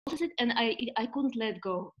it, and I couldn't let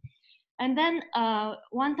go. And then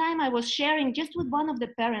one time I was sharing just with one of the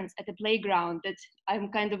parents at the playground that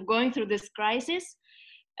I'm kind of going through this crisis.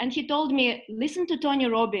 And he told me, listen to Tony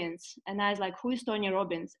Robbins. And I was like, who is Tony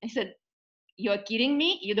Robbins? I said, you're kidding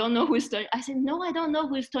me? You don't know who is Tony? I said, no, I don't know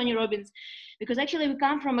who is Tony Robbins. Because actually we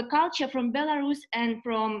come from a culture from Belarus and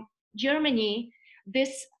from Germany.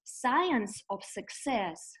 This science of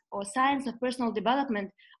success or science of personal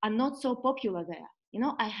development are not so popular there. You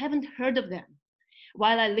know, I haven't heard of them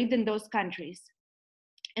while I lived in those countries.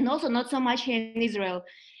 And also not so much here in Israel.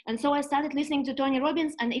 And so I started listening to Tony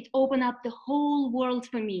Robbins, and it opened up the whole world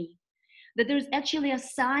for me, that there's actually a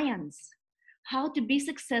science, how to be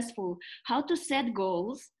successful, how to set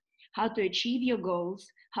goals, how to achieve your goals,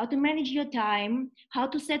 how to manage your time, how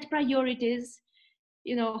to set priorities,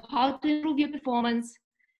 you know, how to improve your performance,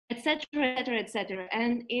 etc., etc., etc.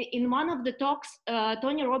 And in one of the talks,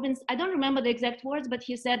 Tony Robbins, I don't remember the exact words, but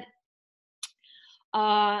he said,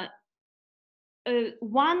 one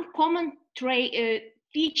common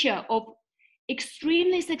feature of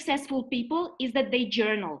extremely successful people is that they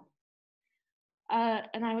journal.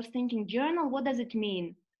 And I was thinking, journal, what does it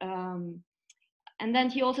mean? And then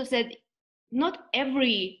he also said, not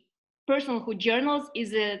every person who journals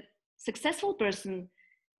is a successful person,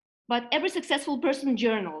 but every successful person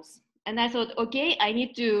journals. And I thought, okay,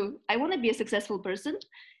 I want to be a successful person,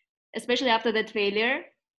 especially after that failure.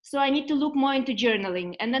 So I need to look more into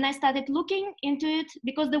journaling. And then I started looking into it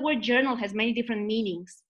because the word journal has many different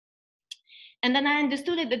meanings. And then I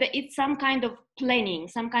understood that it's some kind of planning,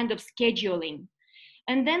 some kind of scheduling.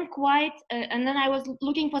 And then and then I was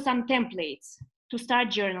looking for some templates to start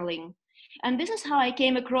journaling. And this is how I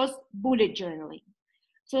came across bullet journaling.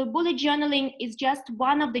 So bullet journaling is just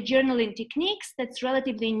one of the journaling techniques that's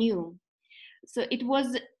relatively new. So it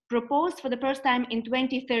was proposed for the first time in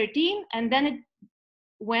 2013, and then it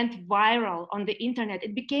went viral on the internet.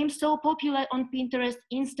 It became so popular on Pinterest,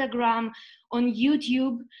 Instagram, on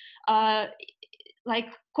YouTube, like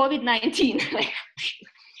COVID-19, like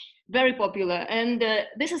very popular. And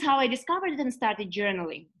this is how I discovered it and started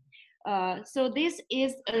journaling. So this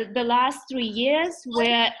is the last 3 years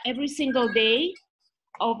where every single day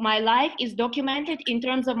of my life is documented in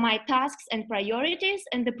terms of my tasks and priorities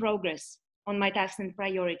and the progress on my tasks and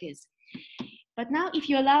priorities. But now, if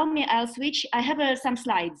you allow me, I'll switch. I have some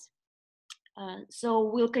slides. So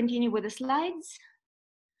we'll continue with the slides.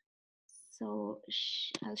 So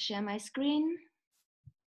I'll share my screen.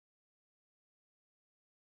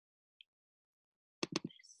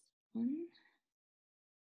 This one.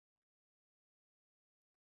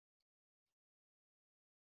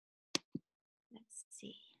 Let's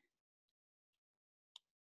see.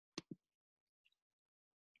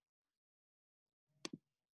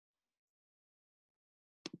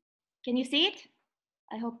 Can you see it?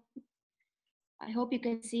 I hope you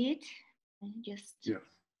can see it. I'm just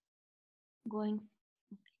going.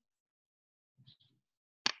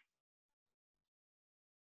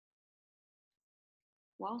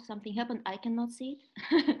 Wow, something happened. I cannot see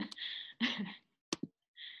it.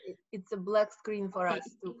 It's a black screen for us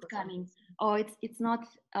too. It's coming. Oh, it's not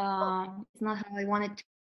how I want it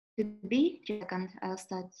to be. Just a second, I'll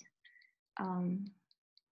start.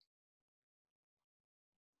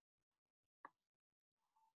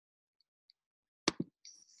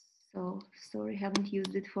 So sorry, haven't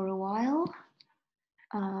used it for a while.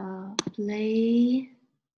 Play.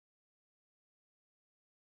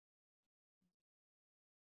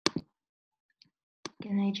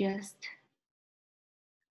 Can I just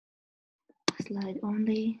slide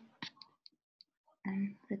only?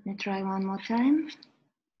 And let me try one more time.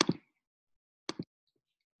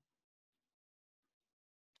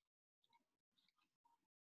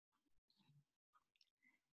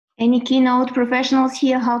 Any keynote professionals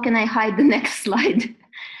here? How can I hide the next slide?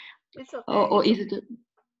 It's okay. Or is it?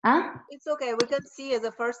 Huh? It's okay. We can see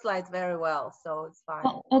the first slides very well, so it's fine.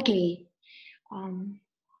 Oh, okay.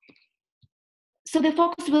 So the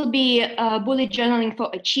focus will be bullet journaling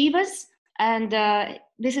for achievers. And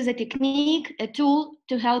this is a technique, a tool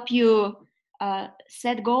to help you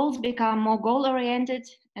set goals, become more goal-oriented,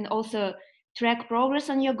 and also track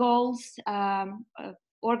progress on your goals,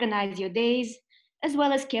 organize your days, as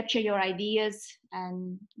well as capture your ideas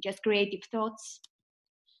and just creative thoughts.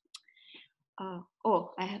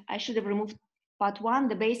 I should have removed part 1,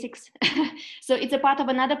 the basics. So it's a part of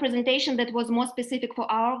another presentation that was more specific for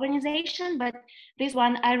our organization, but this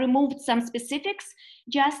one I removed some specifics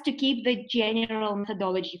just to keep the general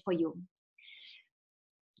methodology for you.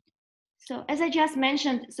 So as I just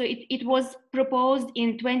mentioned, so it was proposed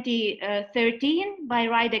in 2013 by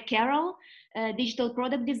Ryder Carroll a digital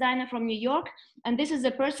product designer from New York. And this is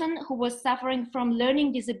a person who was suffering from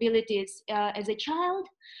learning disabilities as a child.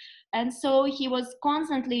 And so he was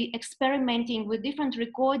constantly experimenting with different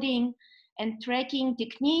recording and tracking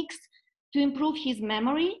techniques to improve his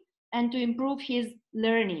memory and to improve his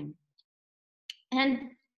learning.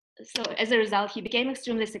 And so as a result, he became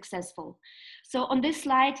extremely successful. So on this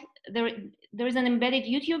slide, there is an embedded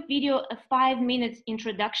YouTube video, a 5-minute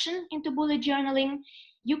introduction into bullet journaling.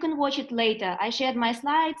 You can watch it later. I shared my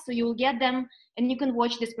slides, so you'll get them and you can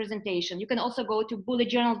watch this presentation. You can also go to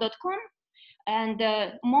bulletjournal.com, and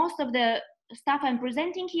most of the stuff I'm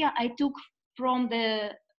presenting here, I took from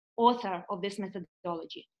the author of this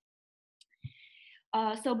methodology.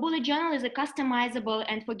 So bullet journal is a customizable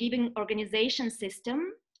and forgiving organization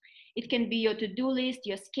system. It can be your to-do list,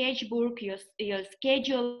 your sketchbook, your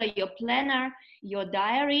schedule, your planner, your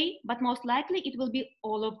diary, but most likely it will be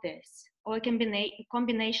all of this, or a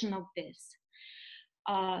combination of this.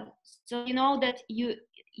 So you know that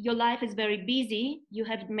your life is very busy. You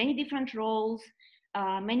have many different roles,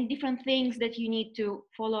 many different things that you need to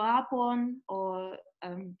follow up on or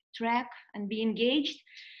track and be engaged.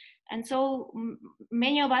 And so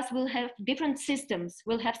many of us will have different systems.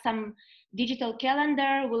 We'll have some digital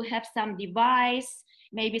calendar, we'll have some device,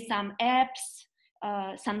 maybe some apps,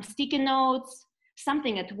 some sticky notes,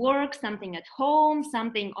 something at work, something at home,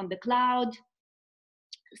 something on the cloud.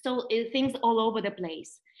 So things all over the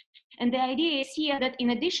place. And the idea is here that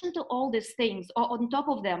in addition to all these things, or on top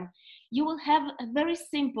of them, you will have a very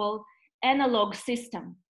simple analog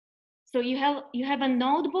system. So you have a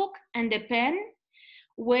notebook and a pen,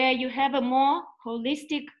 where you have a more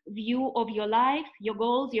holistic view of your life, your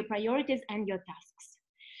goals, your priorities, and your tasks.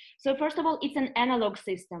 So first of all, it's an analog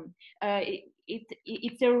system.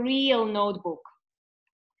 It's a real notebook.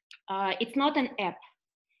 It's not an app.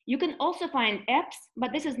 You can also find apps,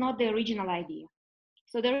 but this is not the original idea.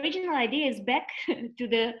 So the original idea is back to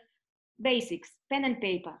the basics, pen and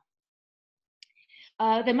paper.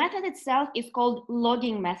 The method itself is called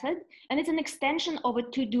logging method, and it's an extension of a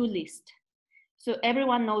to-do list. So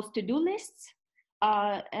everyone knows to-do lists,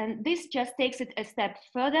 and this just takes it a step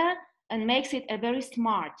further and makes it a very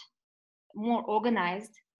smart, more organized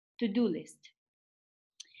to-do list.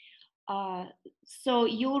 So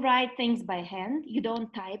you write things by hand, you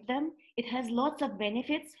don't type them. It has lots of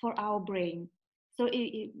benefits for our brain. So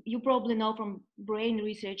you probably know from brain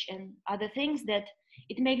research and other things that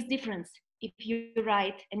it makes difference if you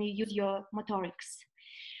write and you use your motorics.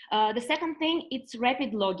 The second thing, it's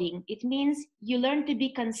rapid logging. It means you learn to be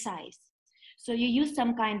concise. So you use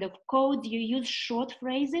some kind of code, you use short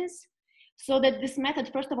phrases, so that this method,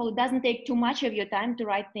 first of all, it doesn't take too much of your time to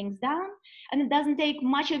write things down, and it doesn't take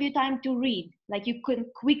much of your time to read, like you can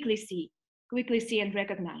quickly see and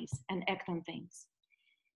recognize and act on things.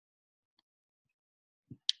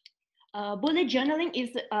 Bullet journaling is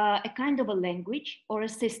a kind of a language or a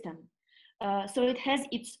system. So it has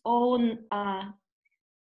its own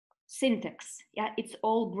syntax, yeah, it's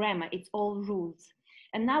all grammar, it's all rules.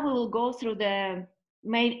 And now we will go through the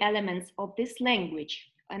main elements of this language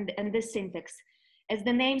and this syntax. As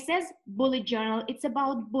the name says, bullet journal, it's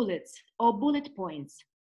about bullets or bullet points.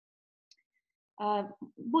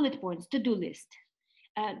 To-do list.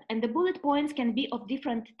 And the bullet points can be of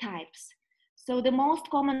different types. So the most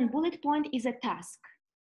common bullet point is a task.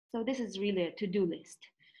 So this is really a to-do list.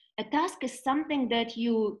 A task is something that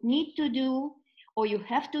you need to do, or you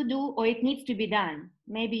have to do, or it needs to be done.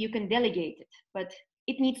 Maybe you can delegate it, but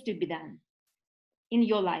it needs to be done in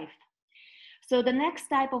your life. So the next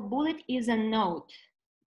type of bullet is a note.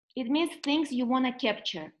 It means things you want to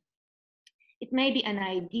capture. It may be an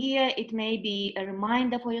idea, it may be a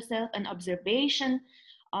reminder for yourself, an observation,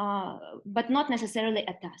 but not necessarily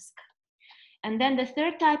a task. And then the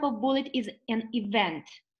third type of bullet is an event.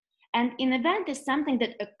 And an event is something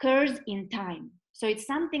that occurs in time. So it's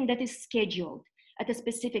something that is scheduled at a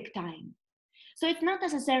specific time. So it's not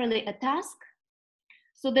necessarily a task.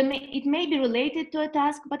 So it may be related to a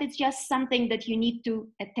task, but it's just something that you need to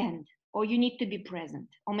attend, or you need to be present,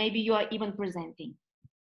 or maybe you are even presenting.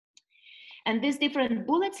 And these different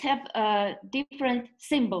bullets have different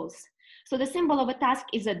symbols. So the symbol of a task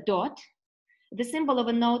is a dot, the symbol of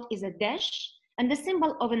a note is a dash, and the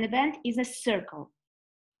symbol of an event is a circle.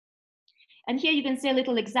 And here you can see a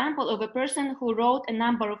little example of a person who wrote a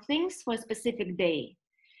number of things for a specific day.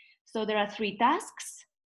 So there are 3 tasks,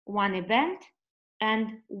 1 event,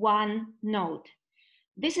 and 1 note.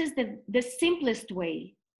 This is the simplest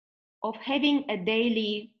way of having a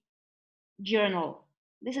daily journal.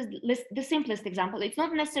 This is the simplest example. It's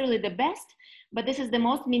not necessarily the best, but this is the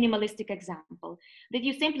most minimalistic example, that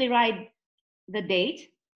you simply write the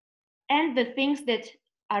date and the things that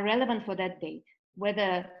are relevant for that date,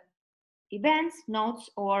 whether events, notes,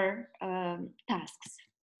 or tasks.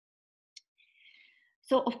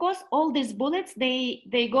 So of course, all these bullets,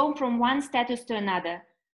 they go from one status to another.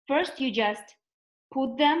 First, you just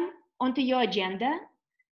put them onto your agenda,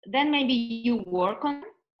 then maybe you work on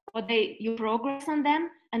them, or you progress on them,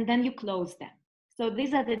 and then you close them. So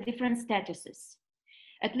these are the different statuses,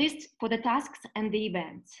 at least for the tasks and the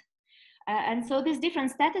events. And so these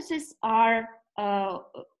different statuses are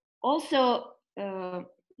also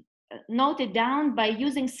noted down by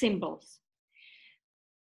using symbols.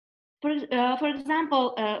 For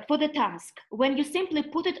example, for the task, when you simply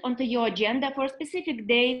put it onto your agenda for a specific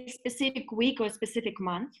day, specific week, or specific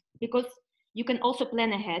month, because you can also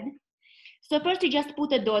plan ahead. So first you just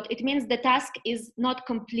put a dot. It means the task is not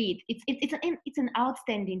complete. It's an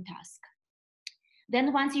outstanding task.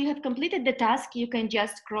 Then once you have completed the task, you can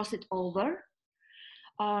just cross it over.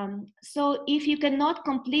 So if you cannot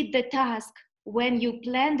complete the task when you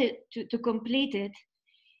planned it to complete it,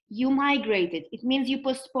 you migrate it. It means you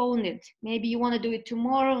postpone it. Maybe you want to do it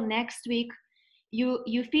tomorrow, next week.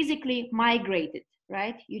 You physically migrate it,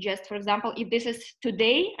 right? You just, for example, if this is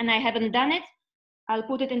today and I haven't done it, I'll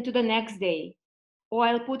put it into the next day, or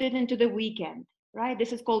I'll put it into the weekend, right?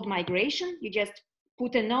 This is called migration. You just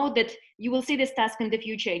put a note that you will see this task in the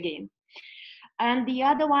future again. And the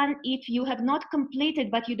other one, if you have not completed,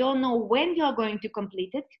 but you don't know when you are going to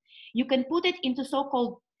complete it, you can put it into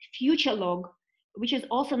so-called future log, which is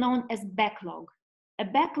also known as backlog. A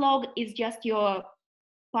backlog is just your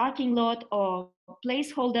parking lot or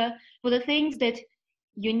placeholder for the things that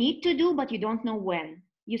you need to do, but you don't know when.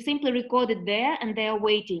 You simply record it there and they are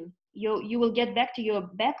waiting. You will get back to your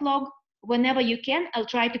backlog whenever you can. I'll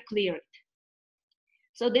try to clear it.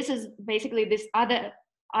 So this is basically this other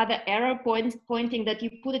error pointing that you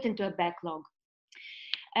put it into a backlog.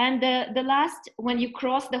 And the last, when you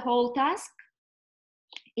cross the whole task,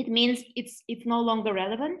 it means it's no longer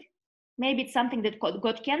relevant. Maybe it's something that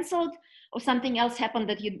got canceled, or something else happened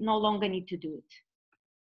that you no longer need to do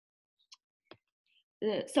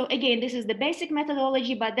it. So again, this is the basic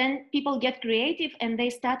methodology, but then people get creative and they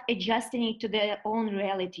start adjusting it to their own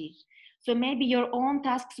reality. So maybe your own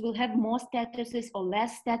tasks will have more statuses or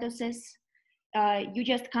less statuses. You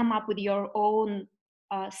just come up with your own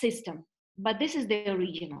system, but this is the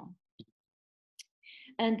original.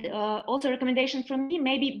 And also recommendation from me,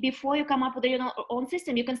 maybe before you come up with your own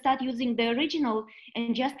system, you can start using the original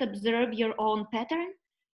and just observe your own pattern.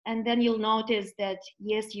 And then you'll notice that,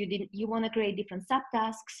 yes, you want to create different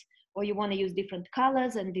subtasks, or you want to use different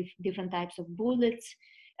colors and different types of bullets.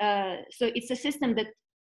 So it's a system that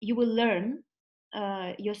you will learn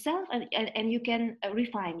yourself, and you can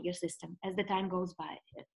refine your system as the time goes by.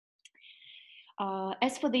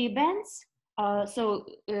 As for the events,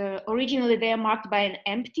 originally they are marked by an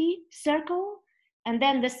empty circle, and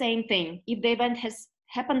then the same thing. If the event has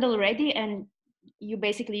happened already and you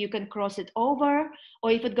can cross it over,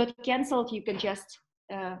 or if it got canceled, you can just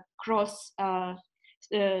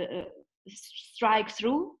strike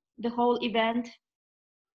through the whole event.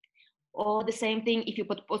 Or the same thing, if you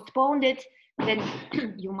postponed it, then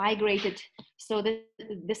you migrate it. So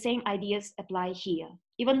the same ideas apply here.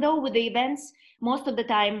 Even though with the events, most of the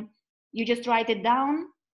time, you just write it down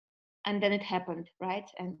and then it happened, right?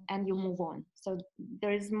 And you move on. So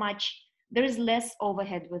there is less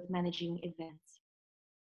overhead with managing events.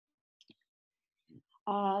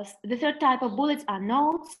 The third type of bullets are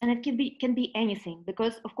notes, and it can be anything,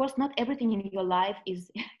 because of course not everything in your life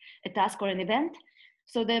is a task or an event.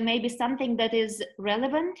 So there may be something that is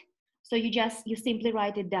relevant, so you simply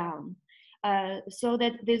write it down. So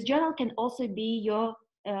that this journal can also be your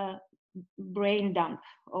brain dump,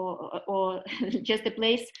 or just a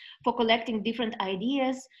place for collecting different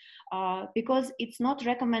ideas, because it's not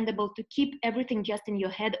recommendable to keep everything just in your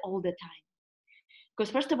head all the time. Because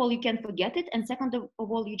first of all, you can forget it, and second of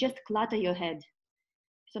all, you just clutter your head.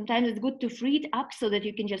 Sometimes it's good to free it up so that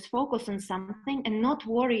you can just focus on something and not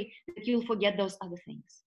worry that you'll forget those other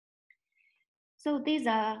things. So these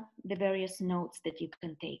are the various notes that you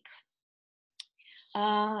can take.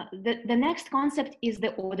 The next concept is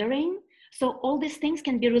the ordering. So all these things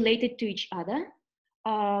can be related to each other.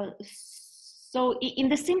 So in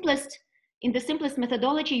the simplest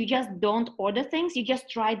methodology, you just don't order things, you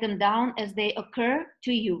just write them down as they occur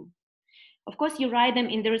to you. Of course, you write them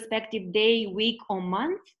in the respective day, week, or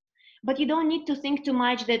month, but you don't need to think too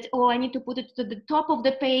much that, oh, I need to put it to the top of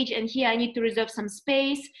the page, and here I need to reserve some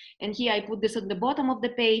space, and here I put this at the bottom of the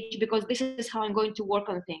page, because this is how I'm going to work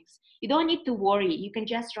on things. You don't need to worry. You can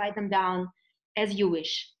just write them down as you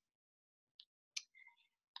wish.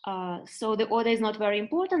 So the order is not very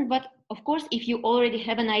important, but of course, if you already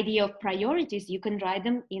have an idea of priorities, you can write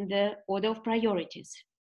them in the order of priorities.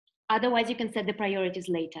 Otherwise, you can set the priorities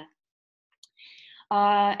later.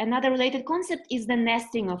 Another related concept is the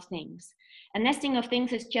nesting of things. A nesting of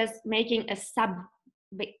things is just making a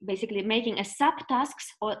basically making a subtasks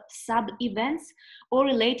or sub-events or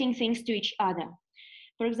relating things to each other.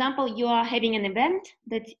 For example, you are having an event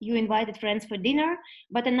that you invited friends for dinner,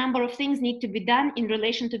 but a number of things need to be done in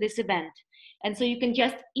relation to this event. And so you can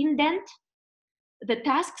just indent the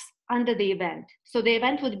tasks under the event. So the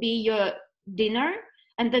event would be your dinner,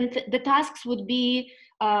 and then the tasks would be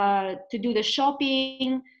to do the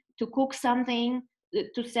shopping, to cook something,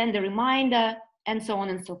 to send a reminder, and so on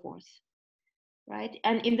and so forth. Right?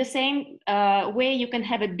 And in the same way, you can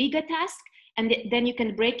have a bigger task, and then you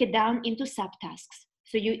can break it down into subtasks.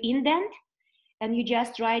 So you indent, and you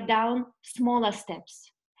just write down smaller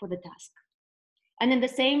steps for the task. And in the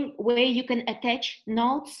same way, you can attach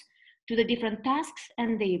notes to the different tasks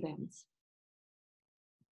and the events.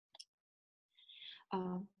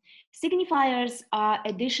 Signifiers are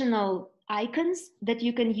additional icons that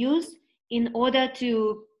you can use in order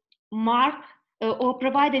to mark or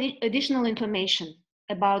provide additional information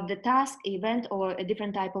about the task, event, or a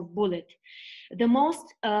different type of bullet. The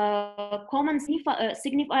most common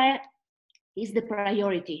signifier is the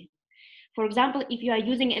priority. For example, if you are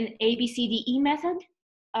using an ABCDE method,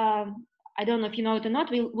 I don't know if you know it or not,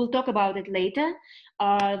 we'll talk about it later,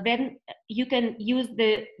 then you can use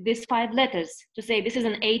these 5 letters to say this is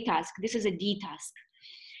an A task, this is a D task.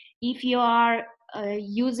 If you are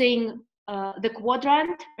using the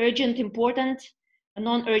quadrant, urgent, important,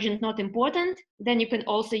 non-urgent, not important, then you can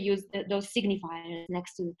also use those signifiers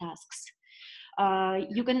next to the tasks.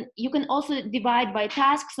 You can also divide by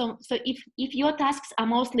tasks. So if your tasks are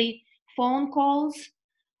mostly phone calls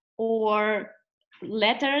or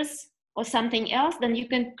letters or something else, then you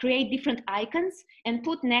can create different icons and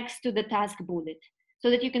put next to the task bullet so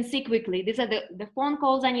that you can see quickly, these are the phone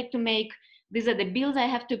calls I need to make, these are the bills I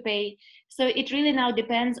have to pay. So it really now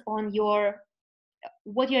depends on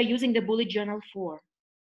what you're using the bullet journal for.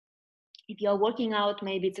 If you're working out,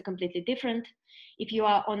 maybe it's a completely different. If you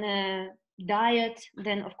are on a diet,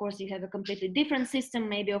 then of course you have a completely different system,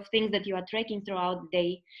 maybe of things that you are tracking throughout the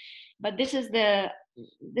day. But this is the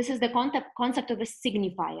concept of a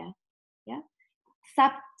signifier. Yeah,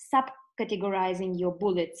 sub categorizing your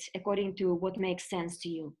bullets according to what makes sense to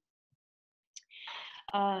you.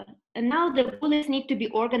 And now the bullets need to be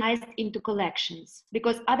organized into collections,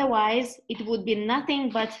 because otherwise it would be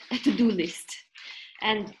nothing but a to-do list.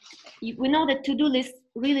 And we know that to-do lists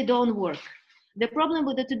really don't work. The problem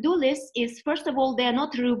with the to-do list is, first of all, they're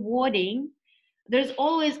not rewarding. There's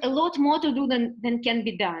always a lot more to do than can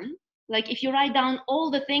be done. Like if you write down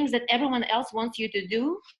all the things that everyone else wants you to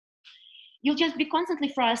do, you'll just be constantly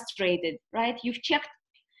frustrated, right? You've checked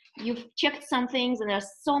some things and there's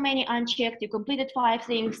so many unchecked. You completed 5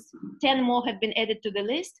 things, 10 more have been added to the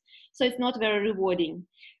list. So it's not very rewarding.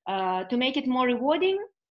 To make it more rewarding,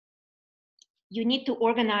 you need to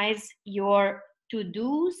organize your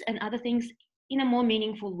to-dos and other things in a more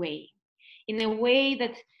meaningful way, in a way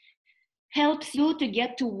that helps you to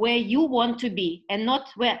get to where you want to be and not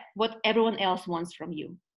what everyone else wants from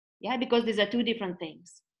you. Yeah, because these are 2 different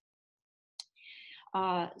things.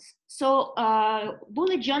 Bullet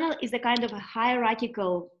journal is a kind of a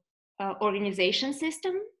hierarchical organization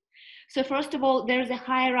system. So first of all, there's a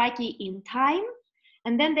hierarchy in time,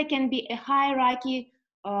 and then there can be a hierarchy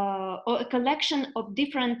or a collection of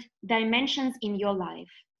different dimensions in your life,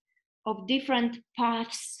 of different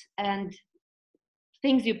paths and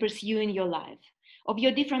things you pursue in your life, of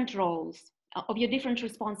your different roles, of your different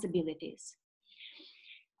responsibilities.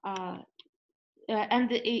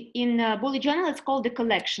 And in bullet journal, it's called the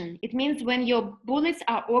collection. It means when your bullets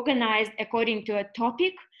are organized according to a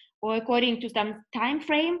topic or according to some time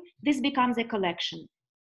frame, this becomes a collection.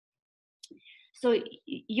 So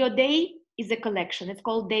your day is a collection. It's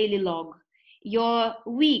called daily log. Your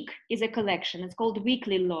week is a collection. It's called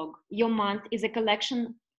weekly log. Your month is a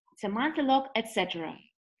collection. It's a monthly log, etc.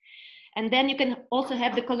 And then you can also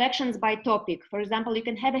have the collections by topic. For example, you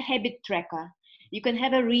can have a habit tracker. You can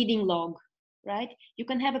have a reading log, right? You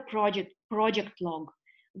can have a project log.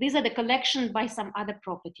 These are the collections by some other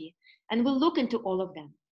property. And we'll look into all of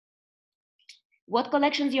them. What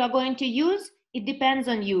collections you are going to use, it depends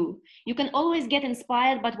on you. You can always get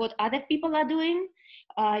inspired by what other people are doing.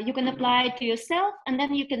 You can apply it to yourself, and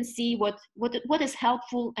then you can see what is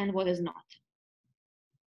helpful and what is not.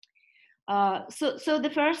 So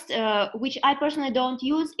the first, which I personally don't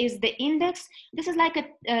use, is the index. This is like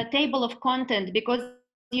a table of content, because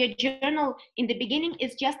your journal in the beginning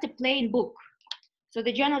is just a plain book. So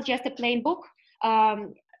the journal is just a plain book.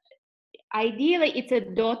 Ideally, it's a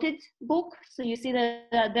dotted book. So you see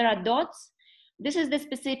that there are dots. This is the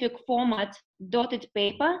specific format, dotted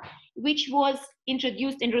paper, which was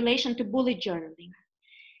introduced in relation to bullet journaling.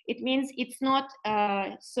 It means it's not,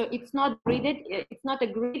 so it's not gridded, it's not a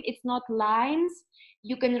grid, it's not lines.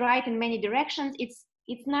 You can write in many directions.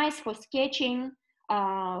 It's nice for sketching,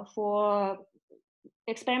 for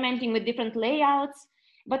experimenting with different layouts,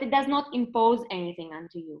 but it does not impose anything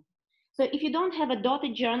onto you. So if you don't have a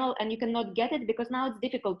dotted journal and you cannot get it, because now it's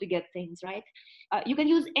difficult to get things, right? You can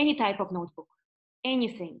use any type of notebook,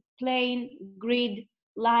 anything, plain, grid,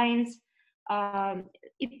 lines.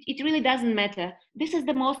 It really doesn't matter. This is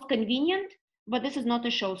the most convenient, but this is not a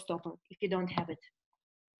showstopper if you don't have it.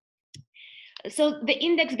 So the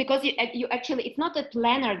index, because you actually, it's not a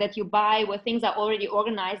planner that you buy where things are already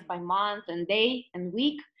organized by month and day and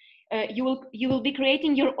week. You will be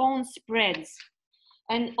creating your own spreads.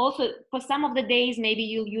 And also for some of the days, maybe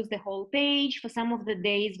you'll use the whole page. For some of the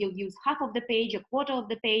days, you'll use half of the page, a quarter of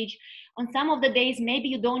the page. On some of the days, maybe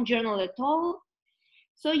you don't journal at all.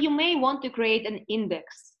 So you may want to create an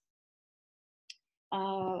index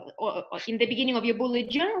or in the beginning of your bullet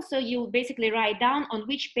journal. So you basically write down on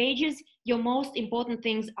which pages your most important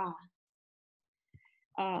things are.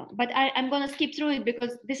 But I'm going to skip through it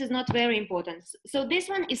because this is not very important. So this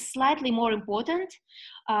one is slightly more important,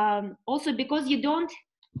 also because you don't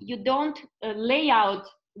lay out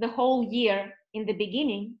the whole year in the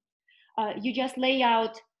beginning. You just lay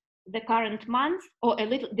out the current month, or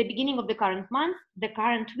the beginning of the current month, the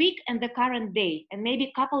current week, and the current day, and maybe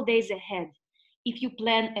a couple days ahead, if you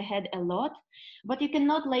plan ahead a lot. But you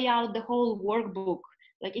cannot lay out the whole workbook.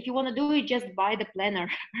 Like if you want to do it, just buy the planner,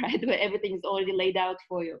 right, where everything is already laid out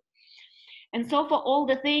for you. And so for all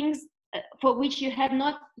the things for which you have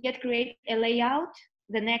not yet created a layout,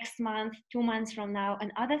 the next month, 2 months from now,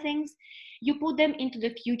 and other things, you put them into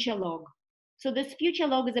the future log. So this future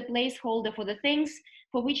log is a placeholder for the things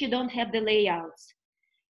for which you don't have the layouts.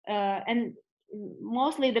 And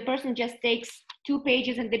mostly the person just takes 2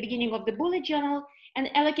 pages at the beginning of the bullet journal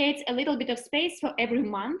and allocates a little bit of space for every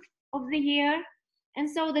month of the year. And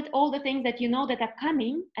so that all the things that you know that are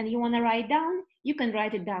coming and you want to write down, you can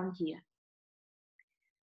write it down here.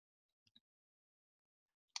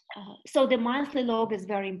 So the monthly log is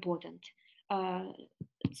very important.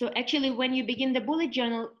 So actually, when you begin the bullet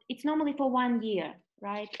journal, it's normally for 1 year,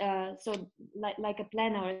 right? So like a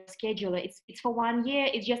planner or a scheduler, it's for 1 year.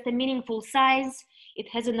 It's just a meaningful size. It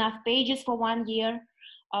has enough pages for 1 year.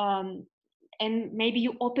 And maybe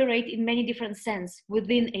you operate in many different sense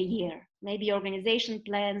within a year. Maybe organization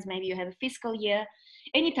plans, maybe you have a fiscal year,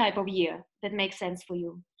 any type of year that makes sense for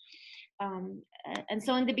you. And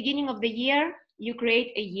so in the beginning of the year, you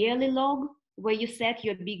create a yearly log where you set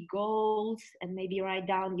your big goals and maybe write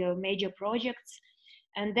down your major projects.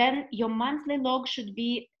 And then your monthly log should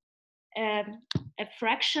be a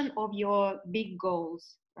fraction of your big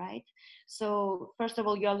goals, right? So first of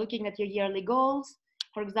all, you are looking at your yearly goals.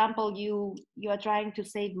 For example, you are trying to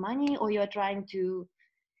save money, or you are trying to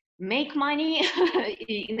make money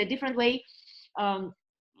in a different way,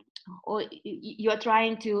 or you are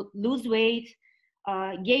trying to lose weight,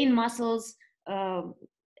 gain muscles,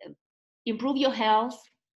 improve your health,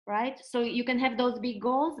 right? So you can have those big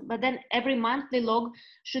goals, but then every monthly log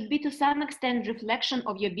should be to some extent reflection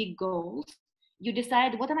of your big goals. You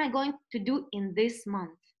decide, what am I going to do in this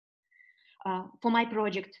month for my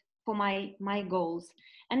project, for my goals?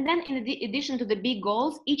 And then in addition to the big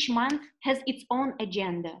goals, each month has its own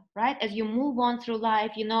agenda, right? As you move on through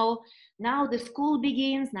life, you know, now the school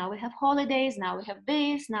begins, now we have holidays, now we have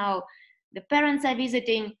this, now the parents are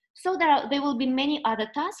visiting. So there will be many other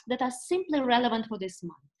tasks that are simply relevant for this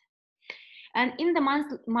month. And in the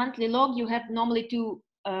monthly log, you have normally two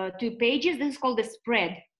pages. This is called the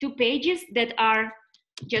spread. 2 pages that are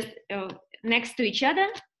just next to each other.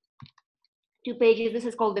 2 pages, this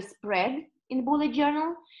is called the spread in bullet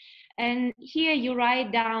journal. And here you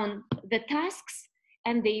write down the tasks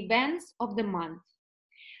and the events of the month.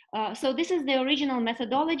 So this is the original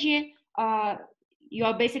methodology. You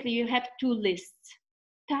have 2 lists,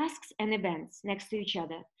 tasks and events next to each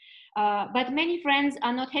other. But many friends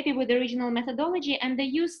are not happy with the original methodology and they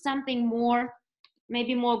use something more,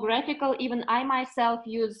 maybe more graphical. Even I myself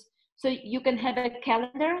use, so you can have a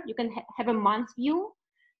calendar, you can have a month view,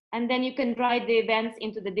 and then you can write the events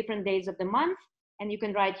into the different days of the month, and you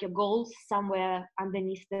can write your goals somewhere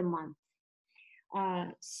underneath the month.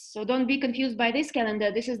 So don't be confused by this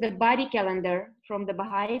calendar. This is the body calendar from the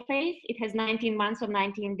Baha'i faith. It has 19 months of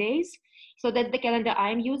 19 days. So that's the calendar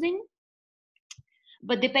I'm using.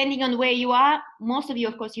 But depending on where you are, most of you,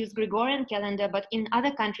 of course, use Gregorian calendar, but in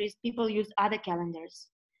other countries, people use other calendars.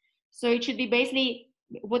 So it should be basically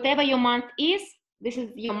whatever your month is, this is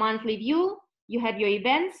your monthly view, you have your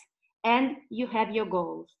events, and you have your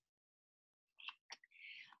goals.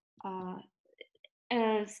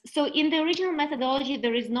 So in the original methodology,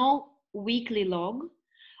 there is no weekly log,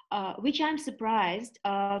 which I'm surprised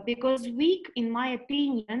because week, in my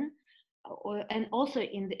opinion, and also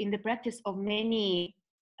in the practice of many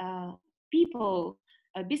people,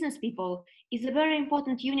 business people, is a very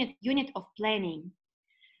important unit of planning.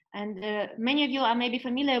 And many of you are maybe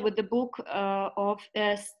familiar with the book of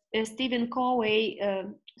Stephen Covey,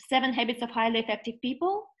 7 Habits of Highly Effective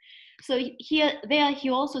People. So there he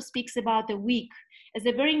also speaks about a week as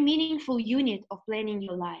a very meaningful unit of planning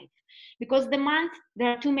your life. Because the month, there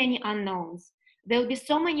are too many unknowns. There'll be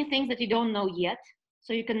so many things that you don't know yet,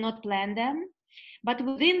 so you cannot plan them. But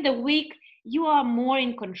within the week, you are more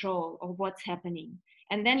in control of what's happening.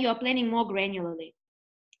 And then you are planning more granularly.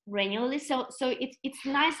 So it's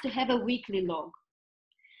nice to have a weekly log.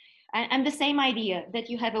 And the same idea that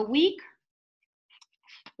you have a week,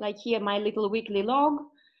 like here, my little weekly log.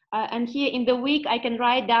 And here in the week, I can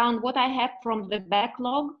write down what I have from the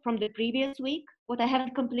backlog from the previous week, what I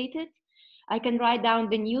haven't completed. I can write down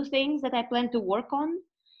the new things that I plan to work on.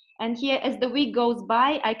 And here, as the week goes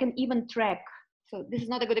by, I can even track. So this is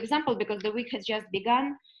not a good example because the week has just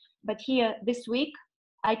begun. But here, this week,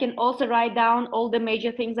 I can also write down all the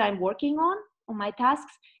major things I'm working on my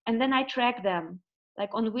tasks, and then I track them, like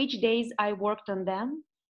on which days I worked on them,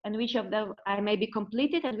 and which of them I maybe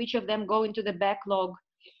completed, and which of them go into the backlog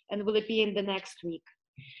and will appear in the next week.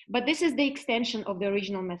 But this is the extension of the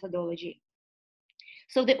original methodology.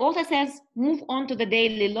 So the author says, move on to the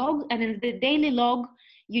daily log, and in the daily log,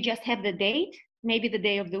 you just have the date, maybe the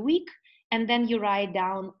day of the week, and then you write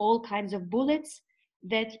down all kinds of bullets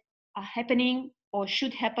that are happening or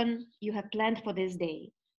should happen, you have planned for this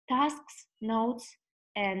day. Tasks, notes,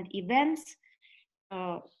 and events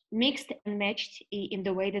mixed and matched in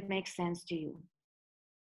the way that makes sense to you.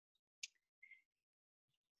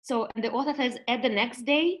 So, and the author says, add the next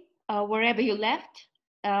day, wherever you left,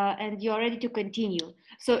 and you're ready to continue.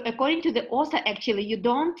 So according to the author, actually, you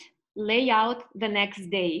don't lay out the next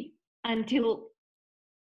day until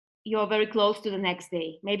you're very close to the next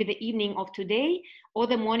day, maybe the evening of today or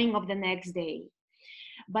the morning of the next day.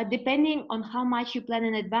 But depending on how much you plan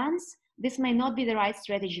in advance, this may not be the right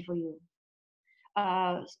strategy for you.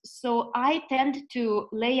 So I tend to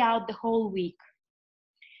lay out the whole week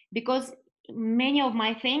because many of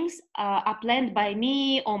my things are planned by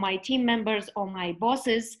me or my team members or my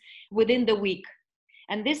bosses within the week.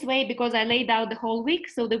 And this way, because I laid out the whole week,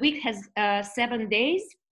 so the week has 7 days.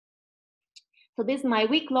 So this is my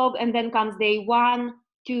week log, and then comes day 1,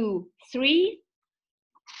 2, 3,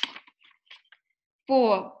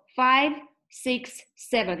 4, 5, 6,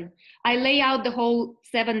 7. I lay out the whole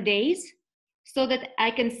 7 days so that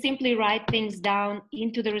I can simply write things down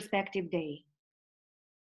into the respective day.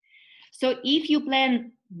 So if you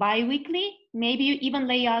plan bi-weekly, maybe you even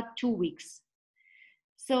lay out 2 weeks.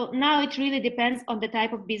 So now it really depends on the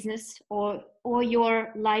type of business or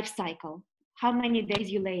your life cycle, how many days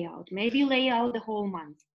you lay out. Maybe you lay out the whole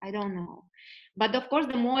month, I don't know. But of course,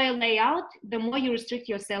 the more you lay out, the more you restrict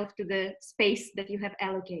yourself to the space that you have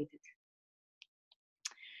allocated.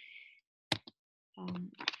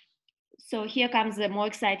 So here comes the more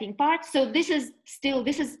exciting part. So this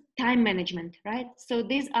is time management, right? So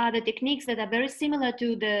these are the techniques that are very similar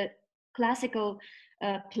to the classical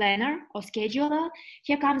planner or scheduler.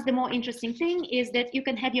 Here comes the more interesting thing is that you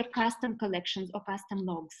can have your custom collections or custom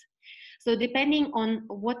logs. So depending on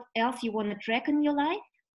what else you want to track in your life,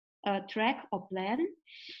 track or plan,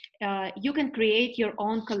 you can create your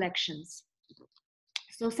own collections.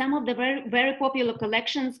 So some of the very, very popular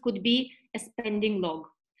collections could be a spending log.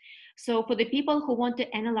 So for the people who want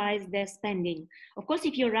to analyze their spending, of course,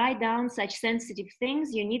 if you write down such sensitive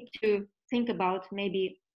things, you need to think about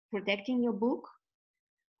maybe protecting your book,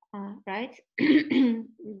 right?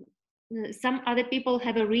 Some other people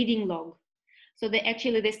have a reading log. So they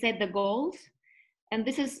set the goals. And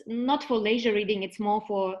this is not for leisure reading, it's more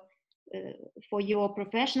for your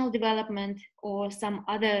professional development or some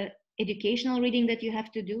other educational reading that you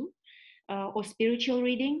have to do, or spiritual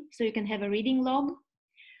reading. So you can have a reading log.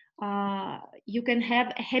 You can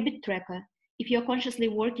have a habit tracker if you're consciously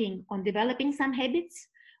working on developing some habits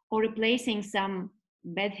or replacing some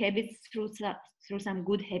bad habits through some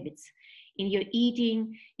good habits in your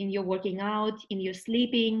eating, in your working out, in your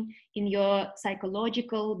sleeping, in your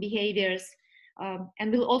psychological behaviors.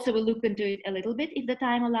 And we'll look into it a little bit if the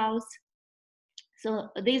time allows. So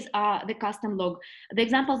these are the custom log. The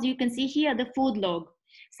examples you can see here, the food log.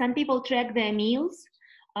 Some people track their meals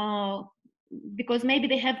because maybe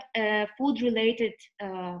they have a food related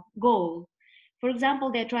goal. For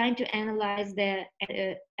example, they're trying to analyze their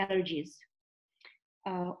allergies,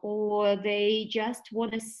 or they just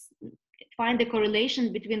want to find the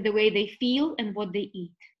correlation between the way they feel and what they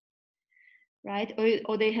eat, right?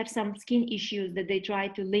 Or they have some skin issues that they try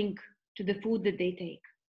to link to the food that they take.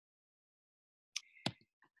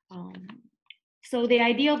 So the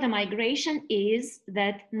idea of the migration is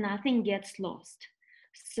that nothing gets lost,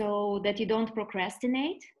 so that you don't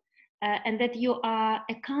procrastinate, and that you are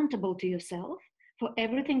accountable to yourself for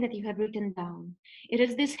everything that you have written down. It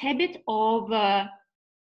is this habit of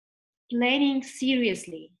planning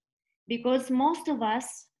seriously, because most of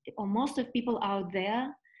us, or most of people out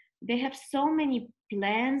there, they have so many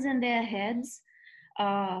plans in their heads,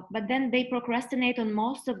 but then they procrastinate on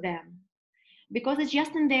most of them because it's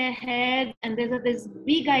just in their head, and there's these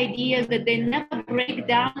big ideas that they never break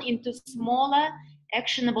down into smaller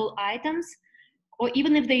actionable items, or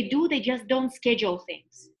even if they do, they just don't schedule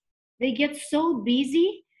things. They get so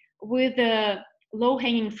busy with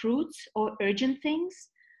low-hanging fruits or urgent things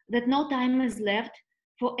that no time is left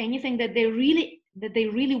for anything that they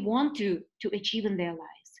really want to achieve in their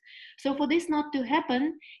lives. So for this not to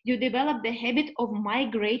happen, you develop the habit of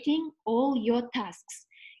migrating all your tasks.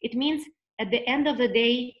 It means at the end of the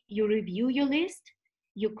day, you review your list,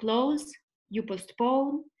 you close, you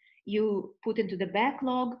postpone, you put into the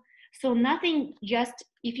backlog. So nothing, just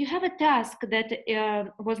if you have a task that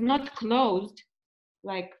was not closed,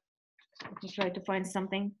 like, let me try to find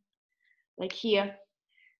something like here,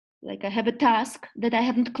 like I have a task that I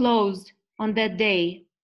haven't closed on that day.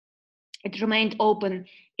 It remained open.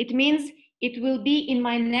 It means it will be in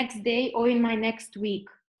my next day or in my next week,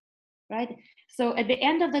 right? So at the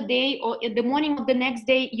end of the day or in the morning of the next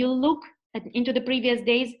day, you look into the previous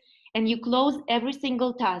days and you close every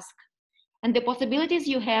single task. And the possibilities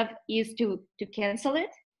you have is to cancel it,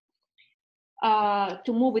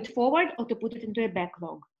 to move it forward, or to put it into a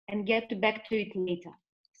backlog and get back to it later.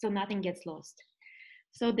 So nothing gets lost.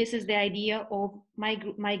 So this is the idea of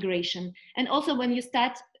migration. And also when you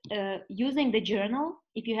start using the journal,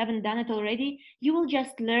 if you haven't done it already, you will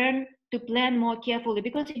just learn to plan more carefully,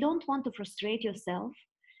 because you don't want to frustrate yourself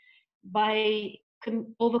by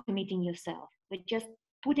overcommitting yourself, but just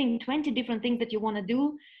putting 20 different things that you want to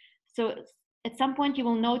do. So at some point you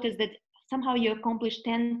will notice that somehow you accomplish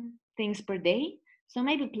 10 things per day. So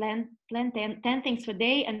maybe plan 10 things per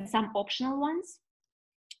day and some optional ones,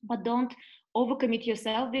 but don't overcommit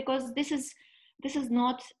yourself, because this is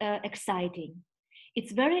not exciting.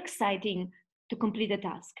 It's very exciting to complete a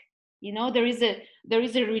task. You know, there is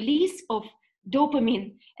a release of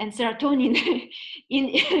dopamine and serotonin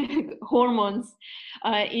in hormones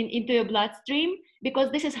into your bloodstream,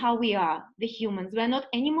 because this is how we are, the humans. We are not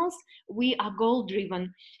animals. We are goal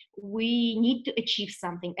driven. We need to achieve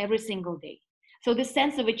something every single day. So the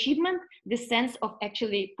sense of achievement, the sense of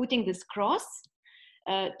actually putting this cross,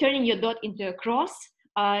 turning your dot into a cross,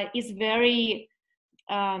 is very,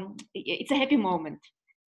 it's a happy moment.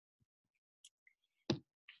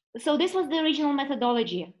 So this was the original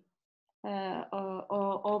methodology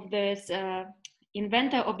of this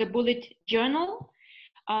inventor of the bullet journal.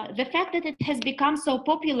 The fact that it has become so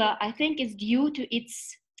popular, I think, is due to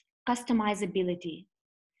its customizability.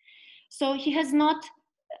 So he has not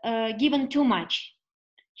given too much.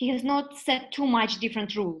 He has not set too much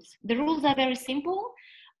different rules. The rules are very simple,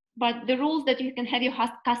 but the rules that you can have your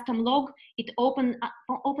custom log, it opens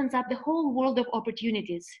up the whole world of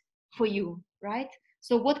opportunities for you, right?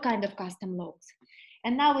 So what kind of custom logs?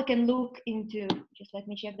 And now we can look into, just let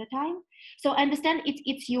me check the time. So I understand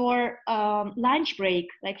it's your lunch break.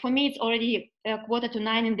 Like for me, it's already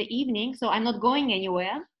 8:45 in the evening, so I'm not going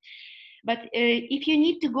anywhere. But if you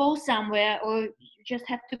need to go somewhere or you just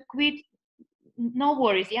have to quit, no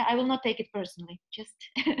worries. Yeah, I will not take it personally.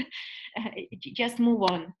 Just move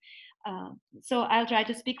on. So I'll try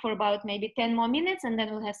to speak for about maybe 10 more minutes, and then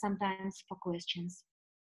we'll have some time for questions.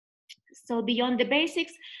 So beyond the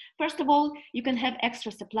basics, first of all, you can have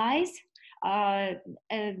extra supplies.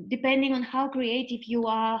 Depending on how creative you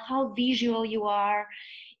are, how visual you are,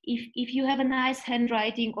 if you have a nice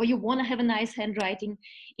handwriting, or you want to have a nice handwriting,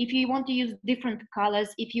 if you want to use different colors,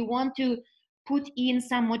 if you want to put in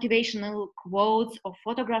some motivational quotes or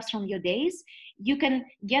photographs from your days, you can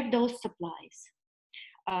get those supplies.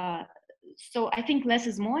 So I think less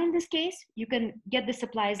is more in this case. You can get the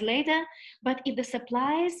supplies later, but if the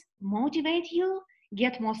supplies motivate you,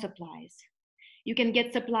 get more supplies. You can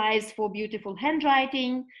get supplies for beautiful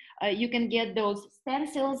handwriting. You can get those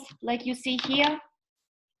stencils like you see here.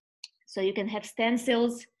 So you can have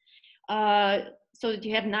stencils, so that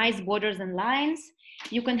you have nice borders and lines.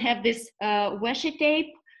 You can have this washi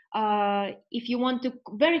tape if you want to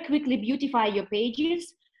very quickly beautify your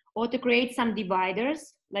pages or to create some dividers.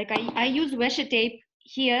 Like I use washi tape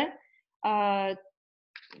here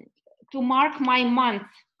to mark my month.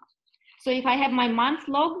 So if I have my month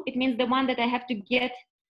log, it means the one that I have to get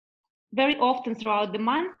very often throughout the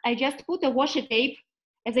month. I just put a washi tape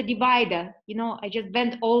as a divider. You know, I just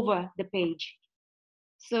bend over the page.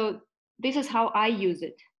 So this is how I use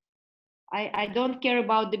it. I don't care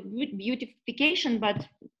about the beautification, but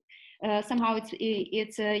somehow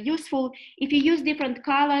it's useful. If you use different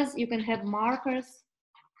colors, you can have markers,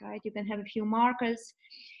 right? You can have a few markers.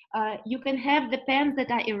 You can have the pens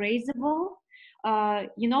that are erasable.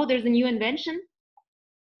 You know, there's a new invention.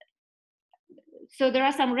 So there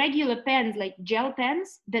are some regular pens, like gel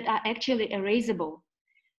pens, that are actually erasable.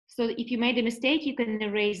 So if you made a mistake, you can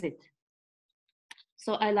erase it.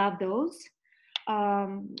 So I love those.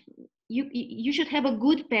 You should have a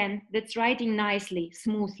good pen that's writing nicely,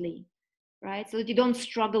 smoothly, right? So that you don't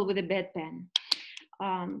struggle with a bad pen.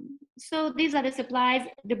 So these are the supplies,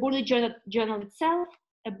 the bullet journal itself,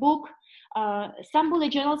 a book. Some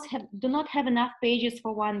bullet journals do not have enough pages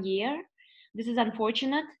for 1 year. This is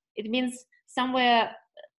unfortunate. It means somewhere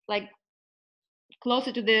like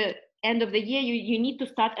closer to the end of the year, you need to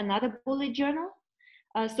start another bullet journal.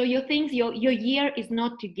 So your things, your year is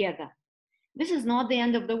not together. This is not the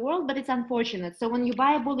end of the world, but it's unfortunate. So when you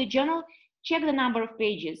buy a bullet journal, check the number of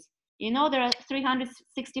pages. You know, there are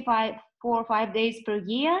 365, 4 or 5 days per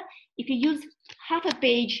year. If you use half a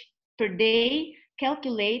page per day,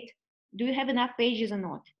 calculate, do you have enough pages or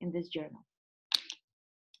not in this journal?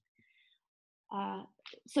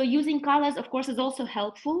 So using colors, of course, is also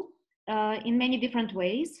helpful in many different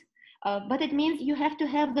ways, but it means you have to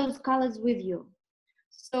have those colors with you.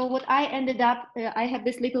 So what I ended up, I have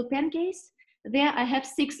this little pen case. There I have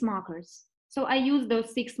 6 markers. So I use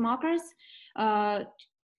those 6 markers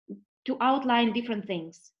to outline different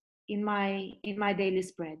things in my daily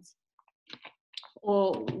spreads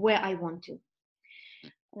or where I want to.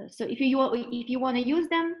 So if you want to use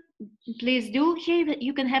them, please do. Here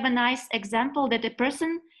you can have a nice example that a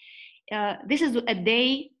person, this is a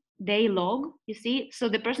day log, you see. So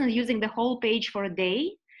the person is using the whole page for a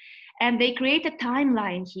day. And they create a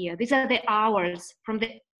timeline here. These are the hours, from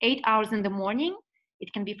the 8 hours in the morning.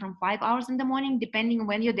 It can be from 5 hours in the morning, depending on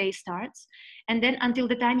when your day starts. And then until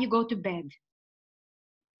the time you go to bed,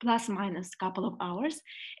 plus minus a couple of hours.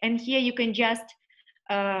 And here you can just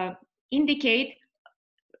indicate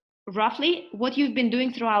roughly what you've been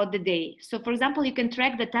doing throughout the day. So for example, you can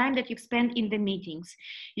track the time that you've spent in the meetings.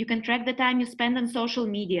 You can track the time you spend on social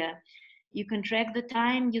media. You can track the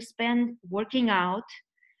time you spend working out.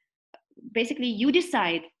 Basically, you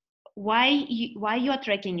decide why you are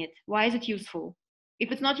tracking it. Why is it useful?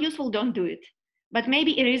 If it's not useful, don't do it. But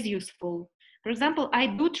maybe it is useful. For example, I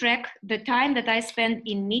do track the time that I spend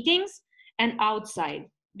in meetings and outside,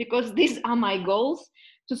 because these are my goals,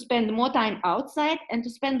 to spend more time outside and to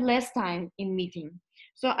spend less time in meeting.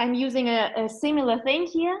 So I'm using a similar thing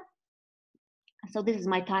here. So this is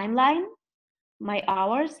my timeline, my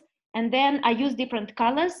hours, and then I use different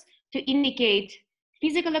colors to indicate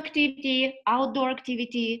physical activity, outdoor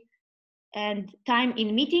activity, and time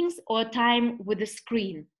in meetings or time with the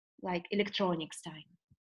screen, like electronics time.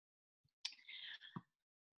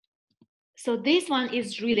 So this one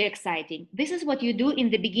is really exciting. This is what you do in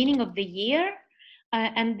the beginning of the year,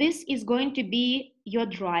 and this is going to be your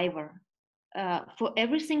driver for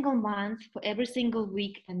every single month, for every single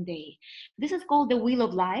week and day. This is called the Wheel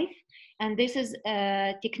of Life, and this is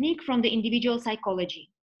a technique from the individual psychology.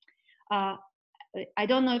 I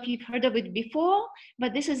don't know if you've heard of it before,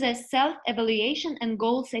 but this is a self-evaluation and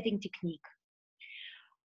goal-setting technique.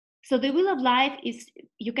 So the wheel of life is,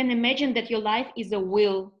 you can imagine that your life is a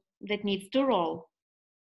wheel that needs to roll.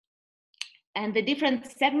 And the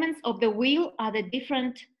different segments of the wheel are the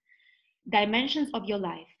different dimensions of your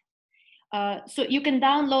life. So you can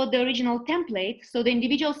download the original template. So the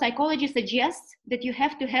individual psychology suggests that you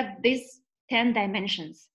have to have these 10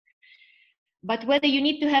 dimensions. But whether you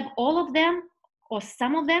need to have all of them or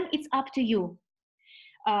some of them, it's up to you.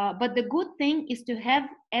 But the good thing is to have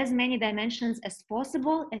as many dimensions as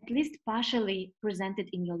possible, at least partially presented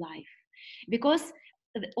in your life, because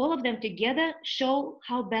all of them together show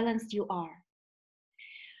how balanced you are.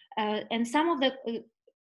 And some of the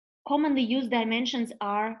commonly used dimensions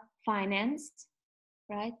are finance,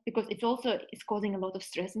 right? Because it's causing a lot of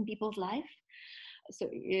stress in people's life. So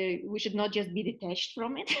we should not just be detached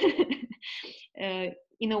from it.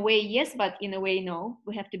 In a way, yes, but in a way, no.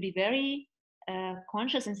 We have to be very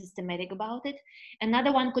conscious and systematic about it.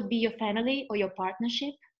 Another one could be your family or your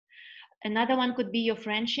partnership. Another one could be your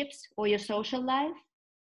friendships or your social life.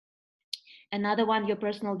 Another one, your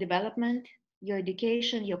personal development, your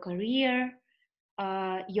education, your career,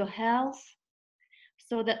 your health.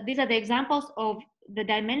 So these are the examples of the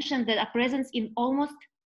dimensions that are present in almost,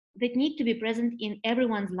 that need to be present in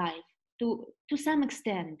everyone's life to some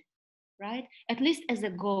extent, right? At least as a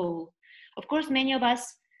goal. Of course, many of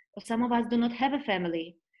us, or some of us do not have a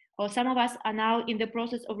family, or some of us are now in the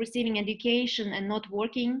process of receiving education and not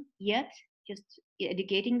working yet, just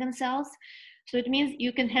educating themselves. So it means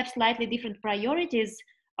you can have slightly different priorities,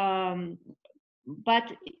 but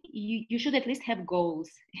you should at least have goals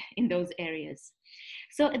in those areas.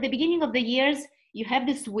 So at the beginning of the years, you have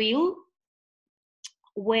this wheel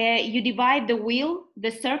where you divide the wheel,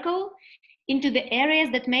 the circle, into the areas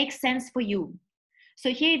that make sense for you. So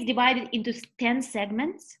here it's divided into 10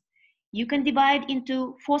 segments. You can divide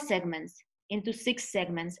into 4 segments, into 6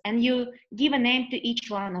 segments, and you give a name to each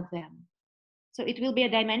one of them. So it will be a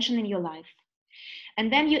dimension in your life.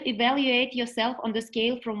 And then you evaluate yourself on the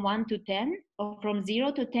scale from 1 to 10, or from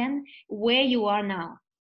 0 to 10, where you are now,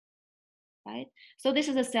 right? So this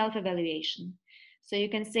is a self-evaluation. So you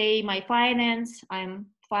can say my finance, I'm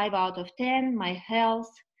 5 out of 10, my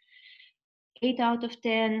health, 8 out of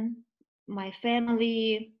 10, my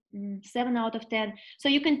family, 7 out of 10. So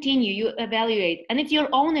you continue, you evaluate, and it's your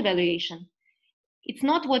own evaluation. It's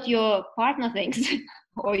not what your partner thinks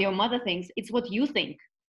or your mother thinks, it's what you think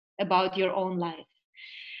about your own life.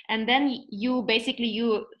 And then you basically,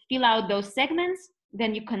 you fill out those segments,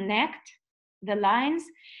 then you connect the lines,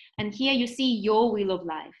 and here you see your wheel of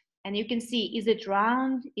life. And you can see, is it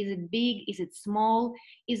round, is it big, is it small,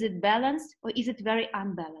 is it balanced, or is it very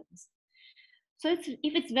unbalanced? So if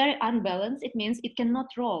it's very unbalanced, it means it cannot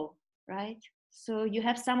roll, right? So you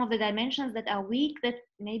have some of the dimensions that are weak that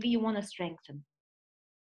maybe you want to strengthen.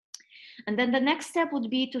 And then the next step would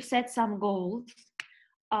be to set some goals,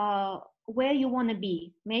 where you want to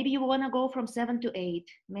be. Maybe you want to go from 7 to 8.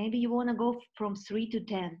 Maybe you want to go from 3 to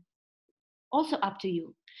 10. Also up to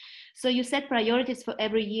you. So you set priorities for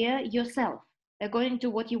every year yourself, according to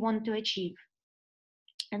what you want to achieve.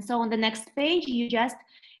 And so on the next page, you just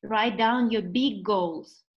write down your big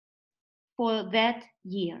goals for that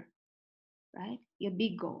year, right? Your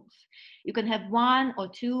big goals. You can have 1 or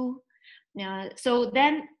 2. So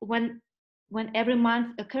then when every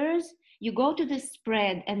month occurs, you go to this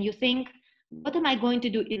spread and you think, what am I going to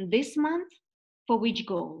do in this month for which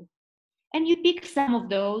goal? And you pick some of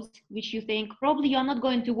those which you think probably you're not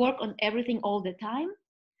going to work on everything all the time,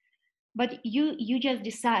 but you just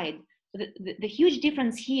decide. The huge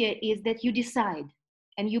difference here is that you decide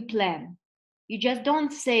and you plan. You just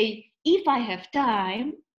don't say, if I have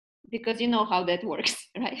time, because you know how that works,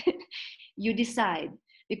 right? You decide,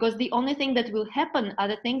 because the only thing that will happen are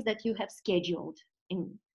the things that you have scheduled,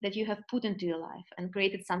 that you have put into your life and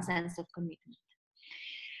created some sense of commitment.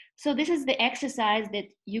 So this is the exercise that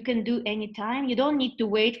you can do anytime. You don't need to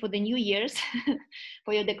wait for the New Year's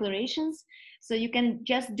for your declarations. So you can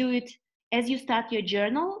just do it as you start your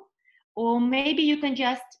journal, or maybe you can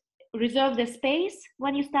just reserve the space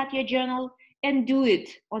when you start your journal and do it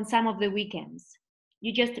on some of the weekends.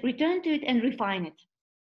 You just return to it and refine it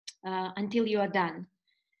until you are done.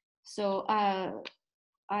 So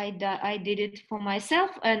I did it for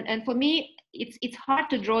myself, and for me, it's hard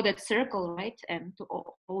to draw that circle, right? And to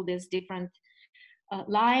all these different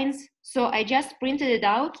lines. So I just printed it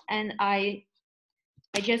out and I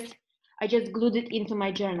just glued it into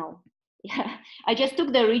my journal. Yeah, I just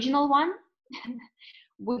took the original one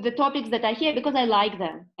with the topics that are here because I like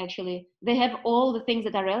them. Actually, they have all the things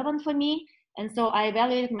that are relevant for me, and so I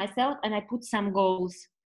evaluated myself and I put some goals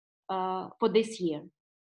for this year.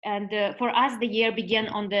 And for us, the year began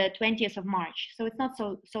on the 20th of March, so it's not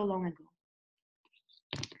so long ago.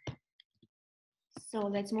 So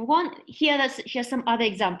let's move on. Here's some other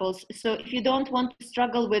examples. So if you don't want to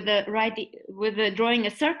struggle with drawing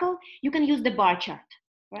a circle, you can use the bar chart,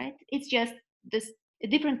 right? It's just a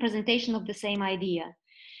different presentation of the same idea.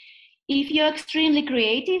 If you're extremely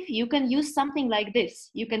creative, you can use something like this.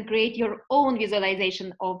 You can create your own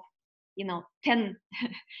visualization of 10,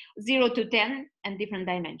 0 to 10 and different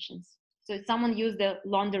dimensions. So someone used the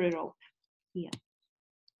laundry rope here.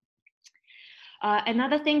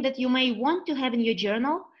 Another thing that you may want to have in your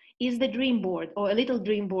journal is the dream board, or a little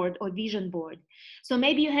dream board or vision board. So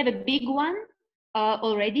maybe you have a big one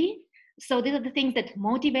already. So these are the things that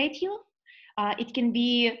motivate you. It can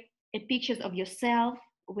be pictures of yourself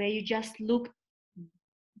where you just look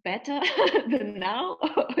better than now,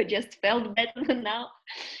 or just felt better than now.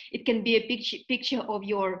 It can be a picture of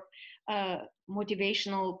your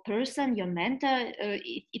motivational person, your mentor.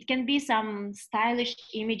 It can be some stylish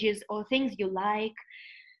images or things you like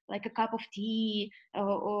a cup of tea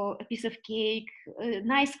or a piece of cake,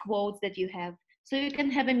 nice quotes that you have. So you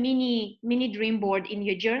can have a mini dream board in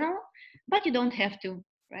your journal, but you don't have to,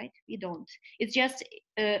 right? You don't. It's just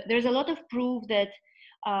there's a lot of proof that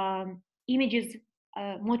images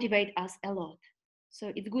motivate us a lot.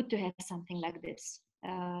 So it's good to have something like this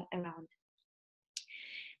around.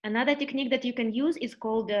 Another technique that you can use is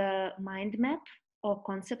called the mind map or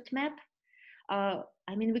concept map.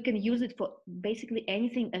 I mean, we can use it for basically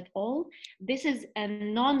anything at all. This is a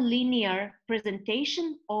non-linear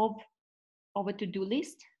presentation of a to-do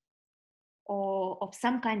list or of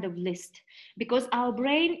some kind of list, because our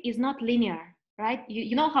brain is not linear, right?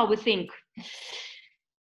 You know how we think.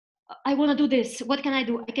 I want to do this. What can I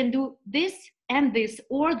do? I can do this and this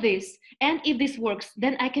or this. And if this works,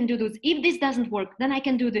 then I can do this. If this doesn't work, then I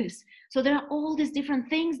can do this. So there are all these different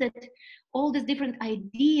things, all these different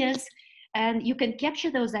ideas, and you can capture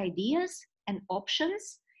those ideas and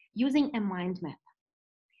options using a mind map.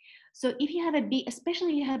 So if you have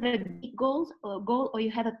especially if you have a big goal or you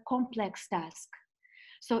have a complex task.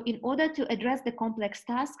 So in order to address the complex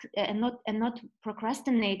task and not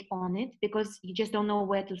procrastinate on it because you just don't know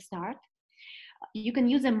where to start, you can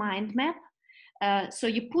use a mind map. So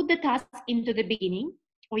you put the task into the beginning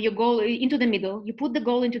or your goal into the middle, you put the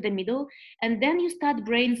goal into the middle, and then you start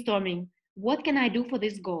brainstorming, what can I do for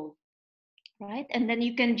this goal? Right? And then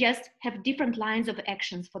you can just have different lines of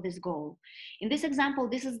actions for this goal. In this example,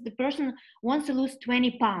 this is the person wants to lose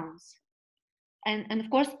 20 pounds. And of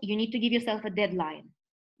course, you need to give yourself a deadline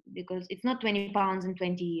because it's not 20 pounds in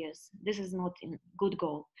 20 years. This is not a good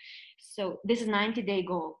goal. So this is 90-day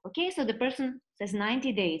goal. Okay, so the person says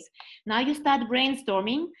 90 days. Now you start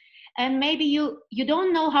brainstorming and maybe you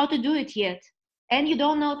don't know how to do it yet. And you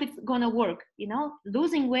don't know if it's gonna work. You know,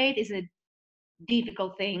 losing weight is a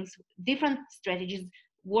difficult things. Different strategies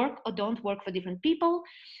work or don't work for different people.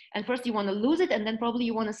 And first you want to lose it, and then probably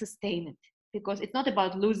you want to sustain it, because it's not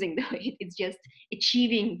about losing the weight, it's just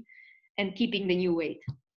achieving and keeping the new weight.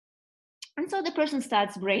 And so the person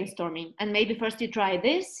starts brainstorming, and maybe first you try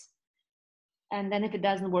this, and then if it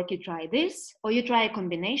doesn't work, you try this, or you try a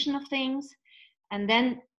combination of things. And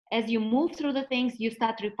then as you move through the things, you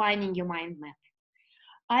start refining your mind map.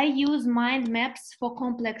 I use mind maps for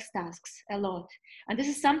complex tasks a lot. And this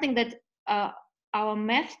is something that our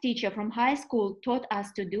math teacher from high school taught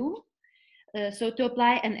us to do. So to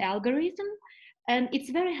apply an algorithm. And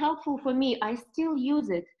it's very helpful for me. I still use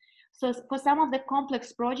it. So for some of the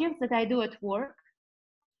complex projects that I do at work,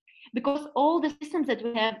 because all the systems that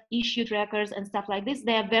we have, issue trackers and stuff like this,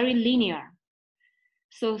 they are very linear.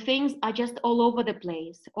 So things are just all over the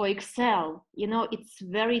place. Or Excel, you know, it's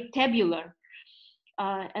very tabular.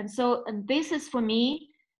 And this is for me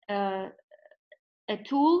a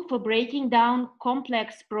tool for breaking down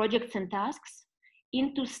complex projects and tasks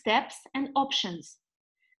into steps and options,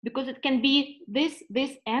 because it can be this,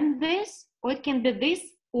 and this, or it can be this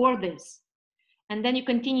or this. And then you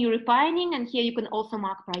continue refining, and here you can also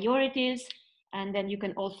mark priorities, and then you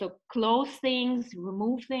can also close things,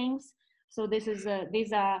 remove things. So these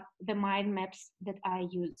are the mind maps that I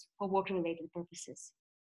use for work-related purposes.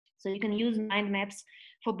 So you can use mind maps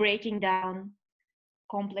for breaking down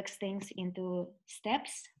complex things into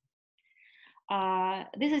steps.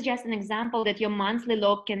 This is just an example that your monthly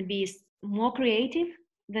log can be more creative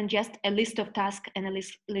than just a list of tasks and a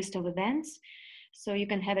list of events. So you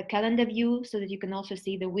can have a calendar view so that you can also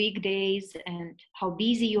see the weekdays and how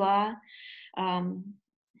busy you are.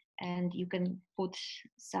 And you can put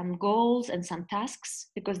some goals and some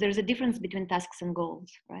tasks, because there's a difference between tasks and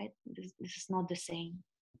goals, right? This is not the same.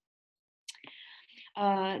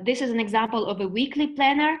 This is an example of a weekly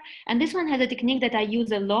planner, and this one has a technique that I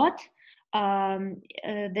use a lot,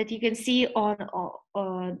 that you can see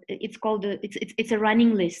on it's called it's a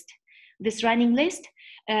running list. This running list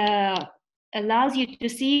allows you to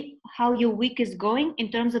see how your week is going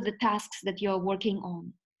in terms of the tasks that you're working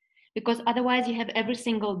on, because otherwise you have every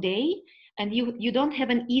single day and you don't have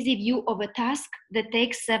an easy view of a task that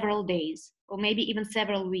takes several days or maybe even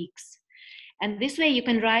several weeks. And this way you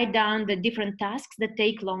can write down the different tasks that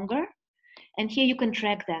take longer, and here you can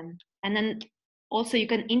track them. And then also you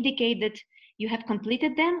can indicate that you have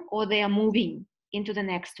completed them or they are moving into the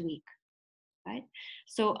next week, right?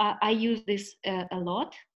 So I use this a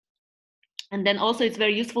lot. And then also it's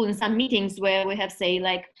very useful in some meetings where we have, say,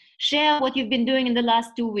 like, share what you've been doing in the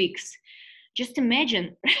last 2 weeks. Just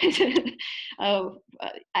imagine.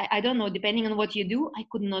 I don't know, depending on what you do, I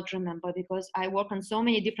could not remember because I work on so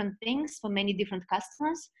many different things for many different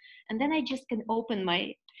customers. And then I just can open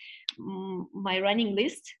my running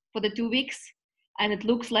list for the 2 weeks, and it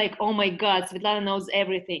looks like, oh my God, Svetlana knows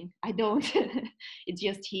everything. I don't. It's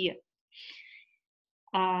just here.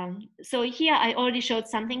 So here I already showed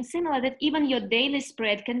something similar, that even your daily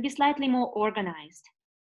spread can be slightly more organized,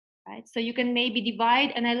 right? So you can maybe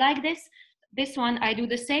divide, and I like this one, I do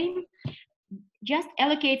the same. Just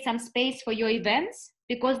allocate some space for your events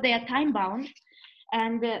because they are time bound,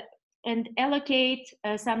 and allocate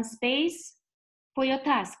some space for your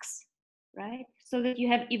tasks, right? So that you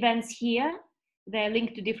have events here, they're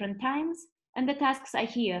linked to different times, and the tasks are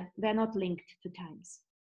here, they're not linked to times.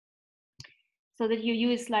 So that you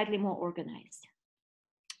use slightly more organized.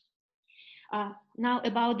 Now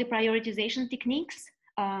about the prioritization techniques.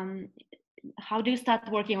 How do you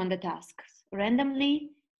start working on the tasks? Randomly,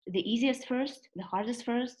 the easiest first, the hardest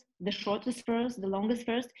first, the shortest first, the longest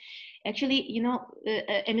first. Actually, you know,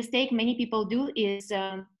 a mistake many people do is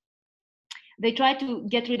they try to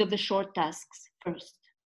get rid of the short tasks first.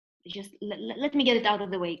 Just let me get it out of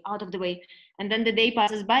the way. And then the day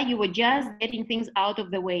passes by, you were just getting things out of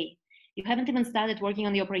the way. You haven't even started working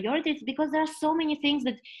on your priorities because there are so many things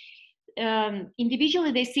that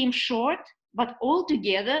individually they seem short, but all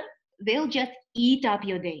together, they'll just eat up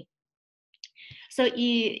your day. So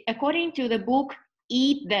according to the book,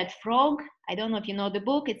 Eat That Frog, I don't know if you know the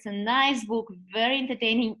book, it's a nice book, very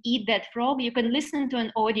entertaining, Eat That Frog. You can listen to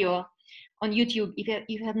an audio on YouTube if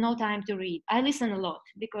you have no time to read. I listen a lot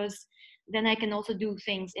because then I can also do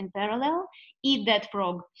things in parallel. Eat That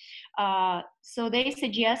Frog. So they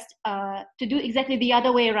suggest to do exactly the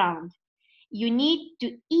other way around. You need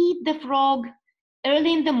to eat the frog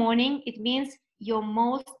early in the morning. It means your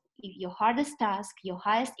hardest task, your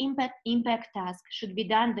highest impact task should be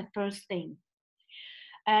done the first thing.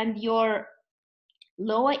 And your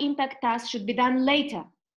lower impact task should be done later.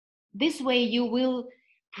 This way you will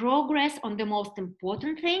progress on the most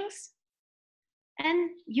important things,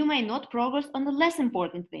 and you may not progress on the less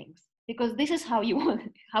important things, because this is how you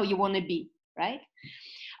want to be, right?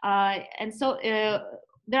 And so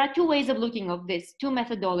there are two ways of looking at this, two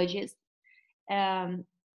methodologies.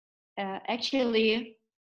 Actually,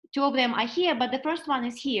 two of them are here, but the first one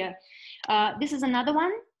is here. This is another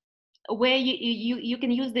one where you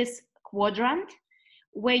can use this quadrant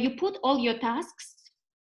where you put all your tasks.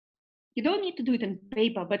 You don't need to do it on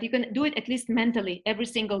paper, but you can do it at least mentally every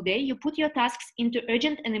single day. You put your tasks into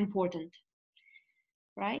urgent and important,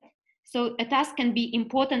 right? So a task can be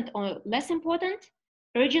important or less important,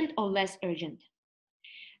 urgent or less urgent.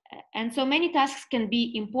 And so many tasks can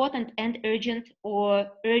be important and urgent,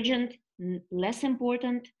 or urgent, less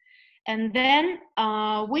important. And then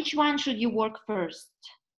which one should you work first?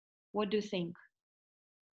 What do you think?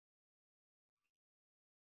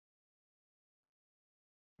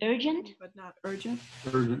 Urgent? But not urgent.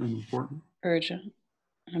 Urgent and important. Urgent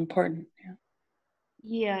and important, yeah.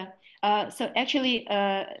 Yeah, so actually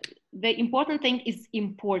the important thing is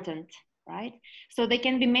important, right? So there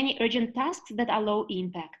can be many urgent tasks that are low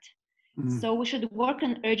impact. So we should work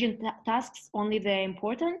on urgent tasks, only they're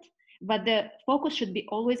important, but the focus should be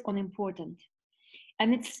always on important.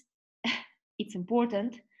 And it's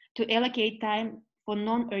important to allocate time for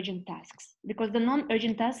non-urgent tasks, because the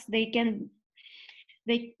non-urgent tasks, they can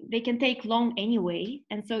take long anyway.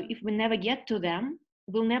 And so if we never get to them,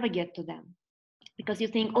 we'll never get to them, because you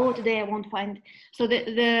think, oh, today I won't find. So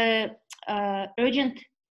the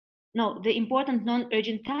important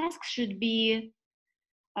non-urgent tasks should be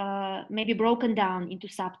maybe broken down into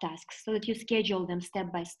subtasks so that you schedule them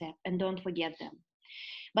step by step and don't forget them.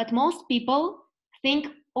 But most people think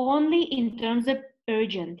only in terms of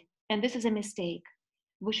urgent, and this is a mistake.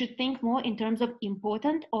 We should think more in terms of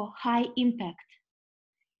important or high impact.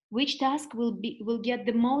 Which task will get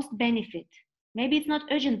the most benefit? Maybe it's not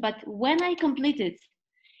urgent, but when I complete it,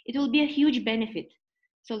 it will be a huge benefit.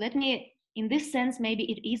 So in this sense, maybe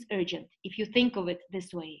it is urgent if you think of it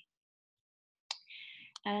this way.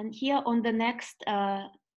 And here on the next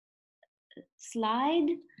slide,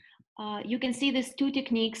 you can see these two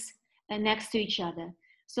techniques next to each other.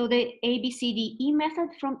 So the ABCDE method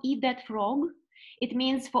from Eat That Frog, it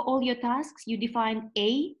means for all your tasks, you define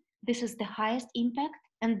A, this is the highest impact,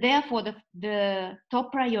 and therefore the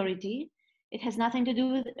top priority. It has nothing to do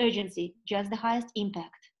with urgency, just the highest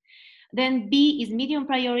impact. Then B is medium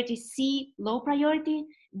priority, C, low priority,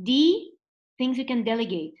 D, things you can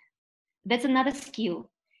delegate. That's another skill.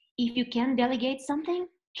 If you can delegate something,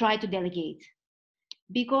 try to delegate,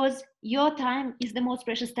 because your time is the most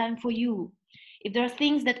precious time for you. If there are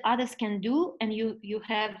things that others can do and you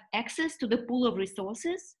have access to the pool of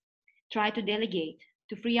resources, try to delegate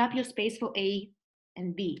to free up your space for A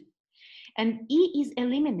and B. And E is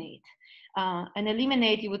eliminate. And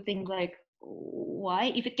eliminate, you would think like,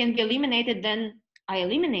 why? If it can be eliminated, then I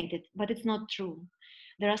eliminate it, but it's not true.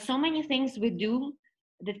 There are so many things we do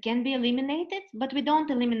that can be eliminated, but we don't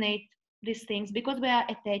eliminate these things because we are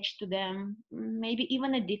attached to them, maybe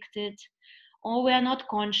even addicted, or we are not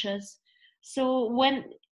conscious. So when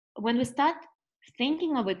we start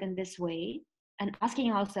thinking of it in this way and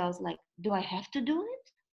asking ourselves like, do I have to do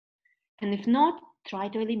it? And if not, try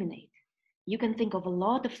to eliminate. You can think of a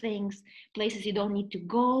lot of things, places you don't need to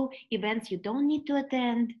go, events you don't need to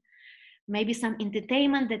attend, maybe some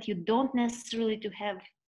entertainment that you don't necessarily to have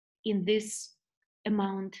in this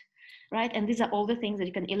amount, right? And these are all the things that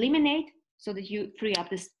you can eliminate so that you free up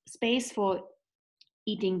this space for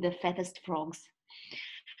eating the fattest frogs.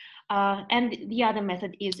 And the other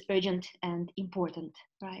method is urgent and important,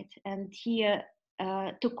 right? And here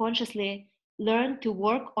to consciously learn to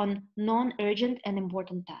work on non-urgent and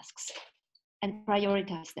important tasks and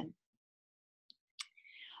prioritize them.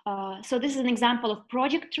 So this is an example of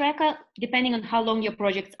project tracker. Depending on how long your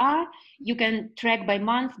projects are, you can track by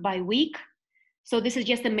month, by week. So this is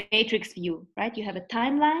just a matrix view, right? You have a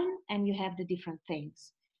timeline and you have the different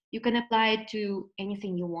things. You can apply it to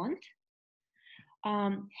anything you want.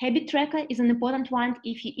 Habit tracker is an important one.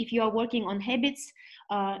 If you are working on habits,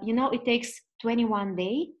 you know, it takes 21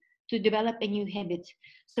 days to develop a new habit.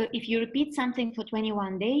 So if you repeat something for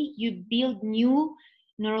 21 days, you build new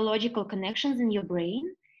neurological connections in your brain.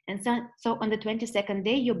 And so on the 22nd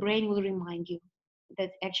day, your brain will remind you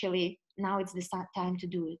that actually now it's the time to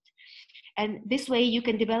do it. And this way you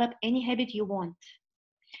can develop any habit you want.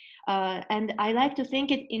 And I like to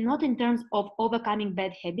think it not in terms of overcoming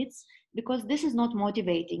bad habits, because this is not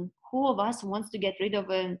motivating. Who of us wants to get rid of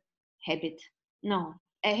a habit? No,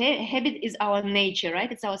 a habit is our nature,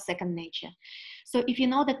 right? It's our second nature. So if you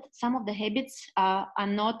know that some of the habits are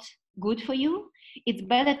not good for you, it's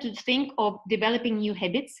better to think of developing new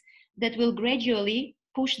habits that will gradually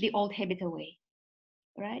push the old habit away,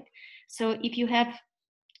 right? So if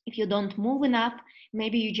you don't move enough,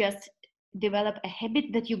 maybe you just develop a habit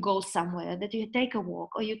that you go somewhere, that you take a walk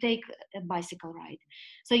or you take a bicycle ride.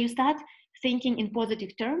 So you start thinking in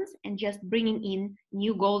positive terms and just bringing in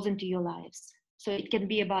new goals into your lives. So it can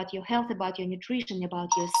be about your health, about your nutrition, about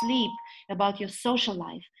your sleep, about your social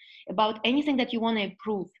life, about anything that you want to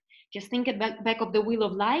improve. Just think back of the wheel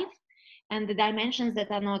of life and the dimensions that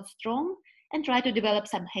are not strong, and try to develop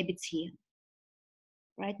some habits here.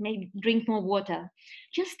 Right? Maybe drink more water.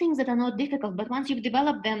 Just things that are not difficult, but once you've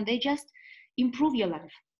developed them, they just improve your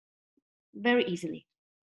life very easily.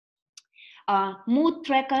 Mood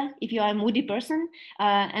tracker, if you are a moody person,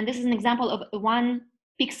 and this is an example of 1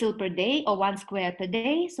 pixel per day or 1 square per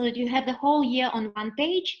day, so that you have the whole year on one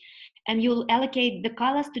page, and you'll allocate the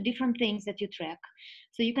colors to different things that you track.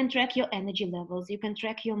 So you can track your energy levels, you can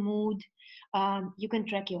track your mood, you can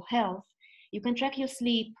track your health, you can track your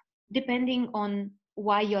sleep, depending on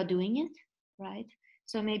why you're doing it, right?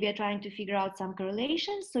 So maybe you're trying to figure out some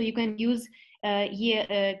correlations. So you can use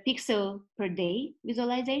pixel per day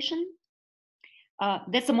visualization.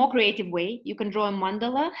 That's a more creative way. You can draw a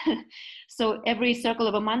mandala. So every circle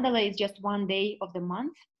of a mandala is just 1 day of the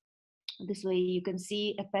month. This way you can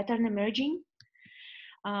see a pattern emerging.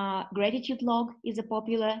 Gratitude log is a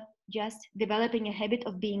popular, just developing a habit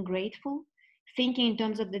of being grateful. Thinking in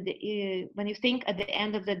terms of when you think at the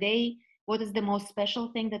end of the day, what is the most special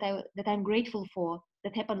thing that I'm grateful for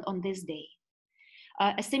that happened on this day?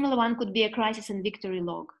 A similar one could be a crisis and victory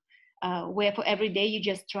log, where for every day you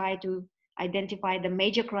just try to identify the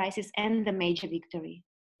major crisis and the major victory.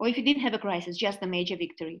 Or if you didn't have a crisis, just the major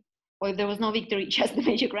victory. Or if there was no victory, just the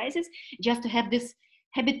major crisis, just to have this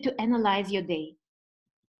habit to analyze your day.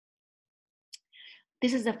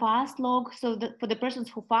 This is a fast log. So for the persons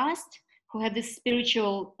who fast, who have this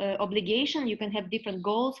spiritual obligation, you can have different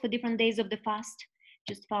goals for different days of the fast.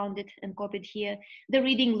 Just found it and copied here. The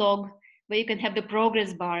reading log, where you can have the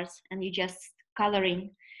progress bars and you just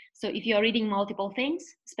coloring. So if you're reading multiple things,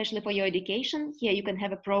 especially for your education, here you can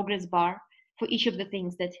have a progress bar for each of the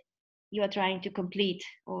things that you are trying to complete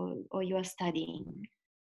or you are studying.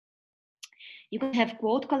 You can have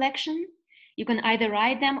quote collection. You can either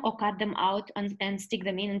write them or cut them out and stick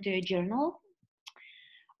them into a journal.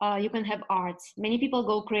 You can have arts. Many people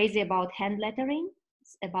go crazy about hand lettering,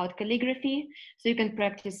 about calligraphy. So you can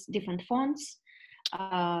practice different fonts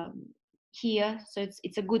here. So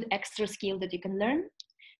it's a good extra skill that you can learn,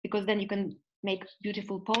 because then you can make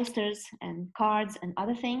beautiful posters and cards and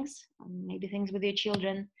other things, maybe things with your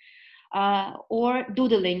children. or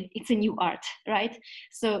doodling. It's a new art, right?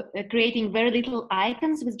 So creating very little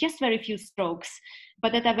icons with just very few strokes,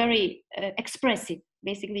 but that are very expressive.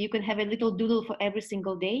 Basically, you can have a little doodle for every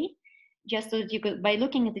single day, just so that you could, by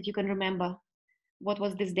looking at it, you can remember what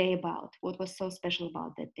was this day about, what was so special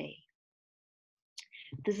about that day.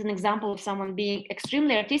 This is an example of someone being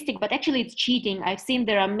extremely artistic, but actually it's cheating. I've seen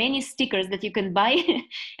there are many stickers that you can buy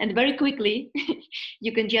and very quickly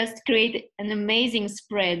you can just create an amazing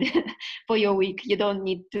spread for your week. You don't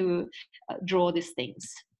need to draw these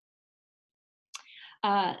things.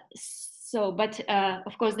 But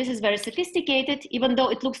of course, this is very sophisticated. Even though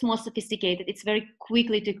it looks more sophisticated, it's very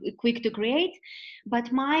quick to create.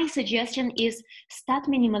 But my suggestion is start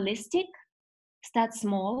minimalistic, start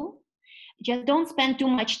small. Just don't spend too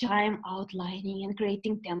much time outlining and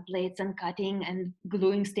creating templates and cutting and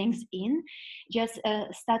gluing things in. Just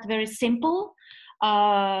start very simple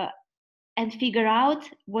and figure out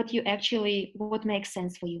what makes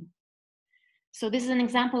sense for you. So this is an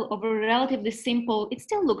example of a relatively simple. It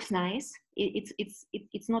still looks nice.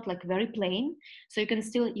 It's not like very plain. So you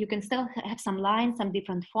can still have some lines, some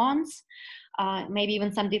different fonts, maybe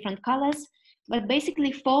even some different colors. But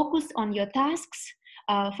basically, focus on your tasks.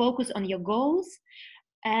 Focus on your goals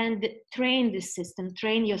and train this system,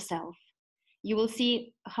 train yourself. You will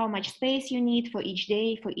see how much space you need for each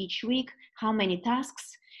day, for each week, how many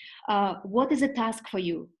tasks, what is a task for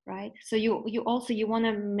you, right? So you want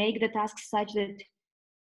to make the task such that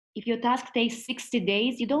if your task takes 60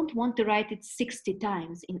 days, you don't want to write it 60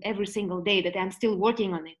 times in every single day that I'm still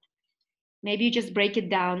working on it. Maybe you just break it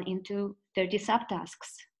down into 30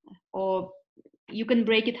 subtasks, or you can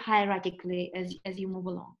break it hierarchically as you move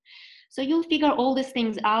along. So you'll figure all these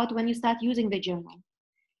things out when you start using the journal.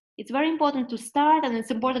 It's very important to start, and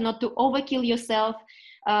it's important not to overkill yourself,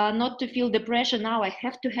 not to feel the pressure. Now I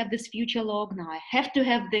have to have this future log. Now I have to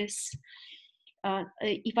have this.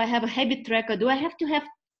 If I have a habit tracker, do I have to have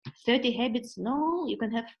 30 habits? No, you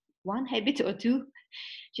can have 1 habit or 2.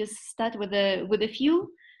 Just start with a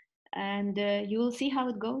few, and you will see how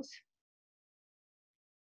it goes.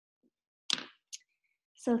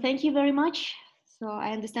 So thank you very much. So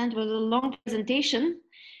I understand it was a long presentation,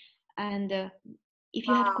 and if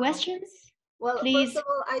you have questions, well, please. First of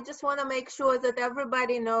all, I just want to make sure that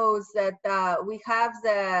everybody knows that we have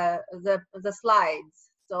the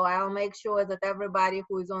slides. So I'll make sure that everybody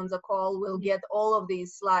who is on the call will get all of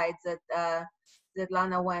these slides that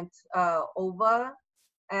Svetlana went over,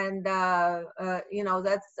 and you know,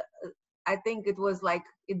 that's. I think it was like,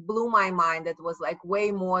 it blew my mind. It was like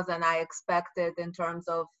way more than I expected in terms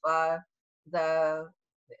of the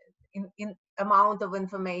in amount of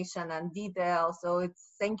information and detail. So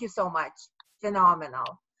thank you so much. Phenomenal.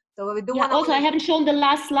 So we do want to. Also, I haven't shown the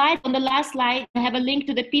last slide. On the last slide, I have a link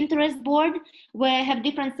to the Pinterest board where I have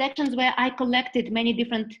different sections where I collected many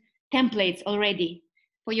different templates already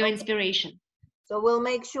for your inspiration. So we'll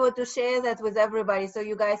make sure to share that with everybody so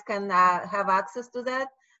you guys can have access to that.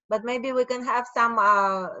 But maybe we can have some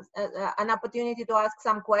an opportunity to ask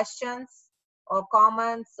some questions or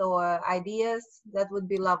comments or ideas. That would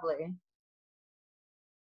be lovely.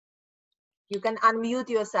 You can unmute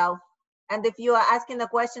yourself. And if you are asking a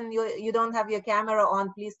question, you don't have your camera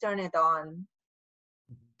on, please turn it on.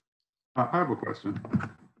 I have a question.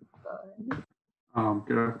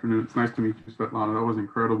 Good afternoon. It's nice to meet you, Svetlana. That was an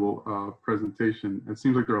incredible presentation. It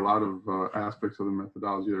seems like there are a lot of aspects of the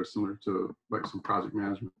methodology that are similar to like some project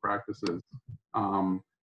management practices.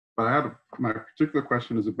 But my particular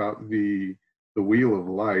question is about the wheel of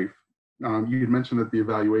life. You had mentioned that the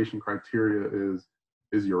evaluation criteria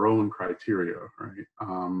is your own criteria,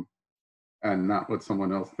 right? And not what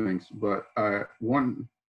someone else thinks. But one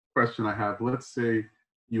question I have, let's say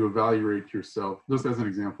you evaluate yourself, just as an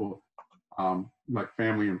example, like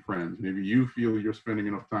family and friends. Maybe you feel you're spending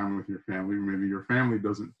enough time with your family, maybe your family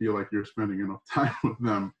doesn't feel like you're spending enough time with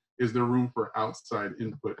them. Is there room for outside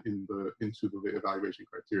input into the evaluation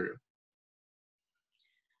criteria?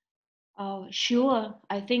 Sure,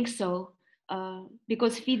 I think so.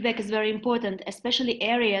 Because feedback is very important, especially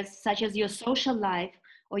areas such as your social life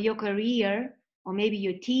or your career, or maybe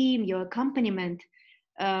your team, your accompaniment.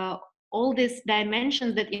 All these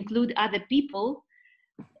dimensions that include other people,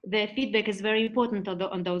 the feedback is very important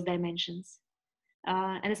on those dimensions.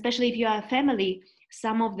 And especially if you are a family,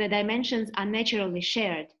 some of the dimensions are naturally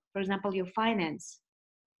shared. For example, your finance,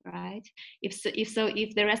 right? If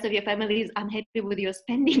the rest of your family is unhappy with your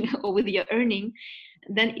spending or with your earning,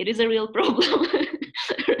 then it is a real problem.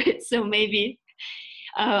 Right? So maybe,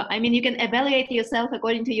 I mean, you can evaluate yourself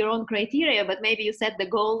according to your own criteria, but maybe you set the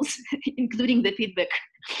goals, including the feedback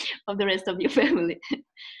of the rest of your family.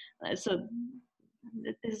 So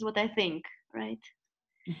This is what I think, right?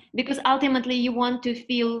 Because ultimately you want to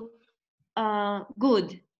feel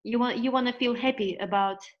good. You want to feel happy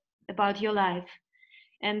about your life,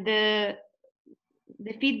 and the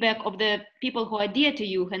feedback of the people who are dear to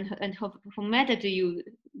you and who matter to you,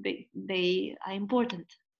 they are important.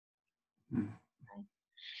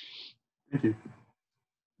 Thank you.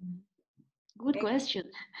 Good question.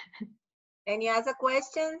 Any other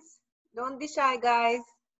questions? Don't be shy, guys.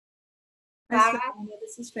 Hi, Svetlana,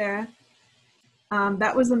 this is Farah.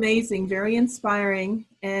 That was amazing, very inspiring.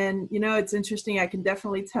 And you know, it's interesting, I can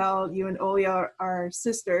definitely tell you and Olya are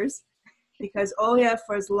sisters, because Olya,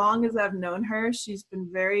 for as long as I've known her, she's been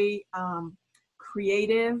very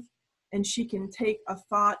creative, and she can take a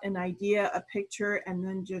thought, an idea, a picture, and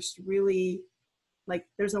then just really, like,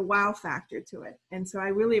 there's a wow factor to it. And so I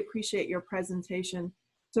really appreciate your presentation.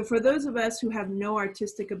 So for those of us who have no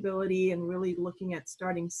artistic ability and really looking at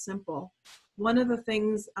starting simple, one of the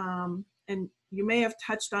things, and you may have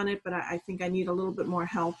touched on it, but I think I need a little bit more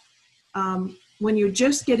help. When you're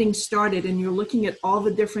just getting started and you're looking at all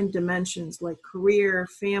the different dimensions like career,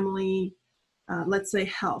 family, let's say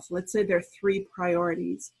health, let's say there are 3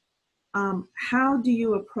 priorities. How do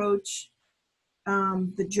you approach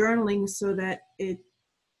the journaling so that it,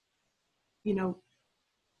 you know,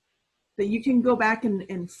 that you can go back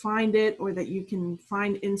and find it, or that you can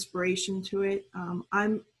find inspiration to it?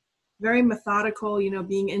 I'm very methodical, you know,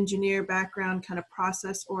 being engineer background, kind of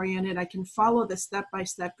process oriented. I can follow the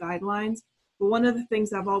step-by-step guidelines. But one of the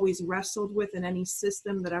things I've always wrestled with in any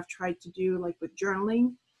system that I've tried to do, like with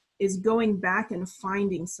journaling, is going back and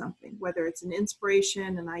finding something, whether it's an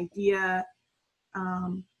inspiration, an idea.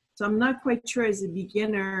 So I'm not quite sure as a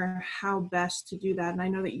beginner how best to do that. And I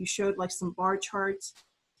know that you showed like some bar charts,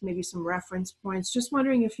 maybe some reference points. Just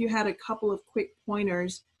wondering if you had a couple of quick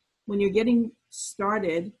pointers when you're getting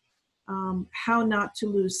started, how not to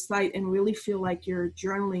lose sight and really feel like your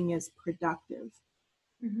journaling is productive.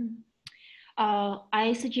 Mm-hmm.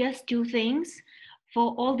 I suggest 2 things.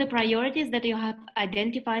 For all the priorities that you have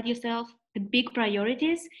identified yourself, the big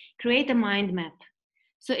priorities, create a mind map.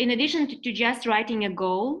 So in addition to just writing a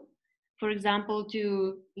goal, for example,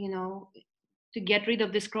 to get rid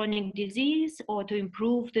of this chronic disease, or to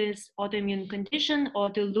improve this autoimmune condition, or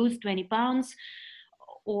to lose 20 pounds,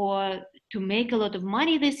 or to make a lot of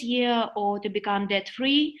money this year, or to become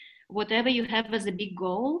debt-free, whatever you have as a big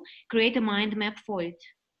goal, create a mind map for it.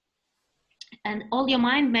 And all your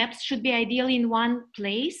mind maps should be ideally in one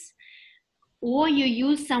place, or you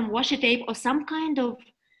use some washi tape or some kind of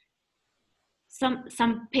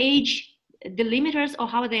some page delimiters, or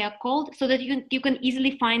how they are called, so that you can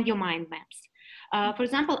easily find your mind maps. For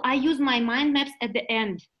example, I use my mind maps at the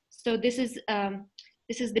end. So this is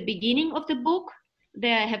the beginning of the book.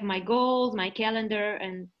 There I have my goals, my calendar,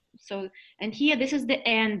 and here this is the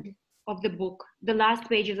end of the book, the last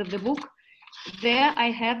pages of the book. There I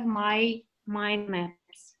have my mind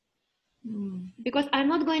maps, because I'm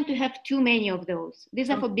not going to have too many of those. These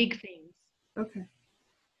are for big things. Okay.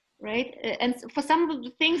 Right? And for some of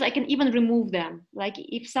the things, I can even remove them. Like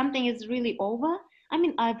if something is really over, I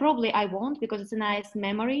mean, I won't, because it's a nice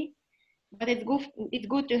memory, but it's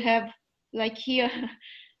good to have, like here,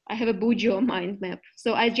 I have a Bujo mind map.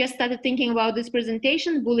 So I just started thinking about this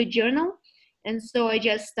presentation, bullet journal. And so I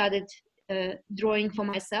just started drawing for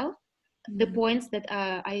myself the points that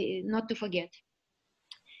I not to forget.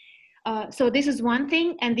 So this is one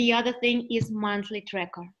thing. And the other thing is monthly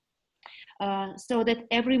tracker. So that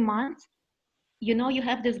every month, you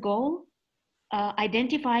have this goal,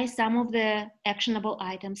 identify some of the actionable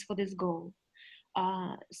items for this goal.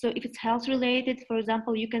 So if it's health related, for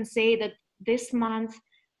example, you can say that this month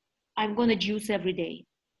I'm going to juice every day,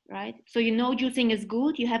 right? So juicing is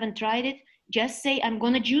good, you haven't tried it, just say I'm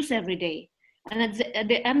going to juice every day. And at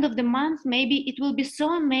the end of the month, maybe it will be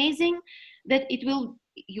so amazing that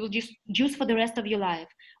you'll just juice for the rest of your life.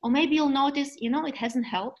 Or maybe you'll notice, it hasn't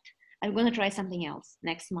helped. I'm going to try something else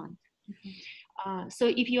next month. Mm-hmm. So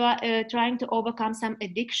if you are trying to overcome some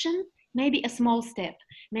addiction, maybe a small step.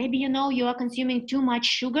 Maybe you are consuming too much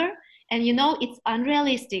sugar, and it's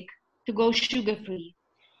unrealistic to go sugar-free.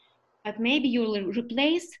 But maybe you'll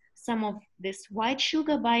replace some of this white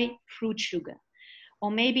sugar by fruit sugar. Or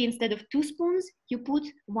maybe instead of 2 spoons, you put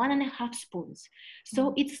 1.5 spoons.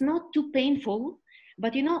 So it's not too painful,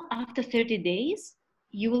 but after 30 days,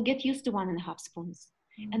 you will get used to 1.5 spoons.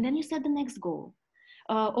 And then you set the next goal.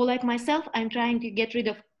 Or like myself, I'm trying to get rid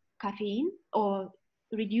of caffeine or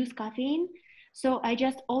reduce caffeine. So I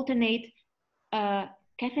just alternate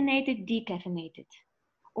caffeinated, decaffeinated.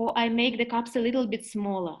 Or I make the cups a little bit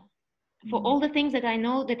smaller. For all the things that I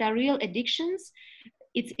know that are real addictions,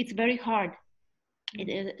 it's very hard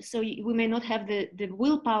So we may not have the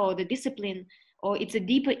willpower, the discipline, or it's a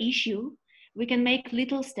deeper issue. We can make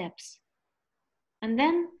little steps. And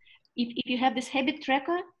then if you have this habit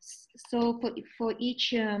tracker, so for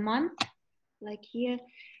each month, like here,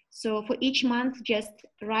 so for each month, just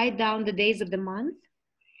write down the days of the month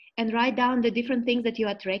and write down the different things that you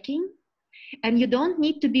are tracking. And you don't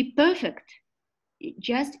need to be perfect.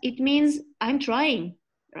 It means I'm trying,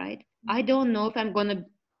 right? I don't know if I'm gonna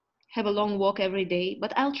have a long walk every day,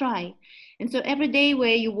 but I'll try. And so every day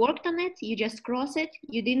where you worked on it, you just cross it.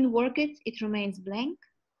 You didn't work it, it remains blank.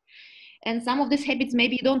 And some of these habits,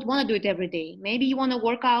 maybe you don't want to do it every day. Maybe you want to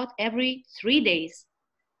work out every 3 days.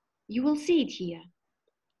 You will see it here,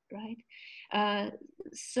 right?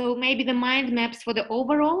 So maybe the mind maps for the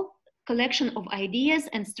overall collection of ideas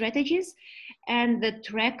and strategies, and the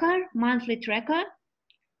tracker, monthly tracker,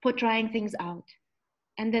 for trying things out.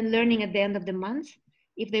 And then learning at the end of the month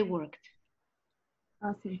if they worked.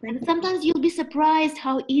 Awesome. And sometimes you'll be surprised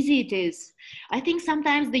how easy it is. I think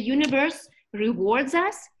sometimes the universe rewards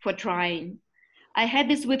us for trying. I had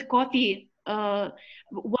this with coffee. 1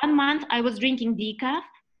 month I was drinking decaf,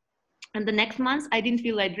 and the next month I didn't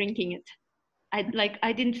feel like drinking it.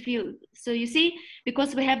 I didn't feel. So you see,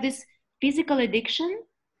 because we have this physical addiction,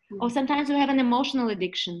 or sometimes we have an emotional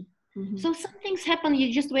addiction. So some things happen,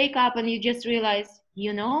 you just wake up and you just realize,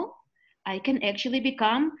 you know, I can actually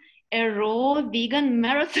become a raw vegan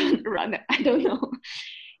marathon runner. I don't know.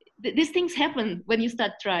 These things happen when you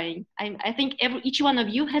start trying. I think each one of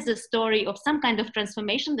you has a story of some kind of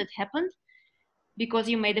transformation that happened because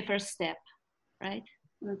you made the first step, right?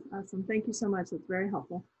 That's awesome. Thank you so much. That's very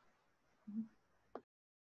helpful.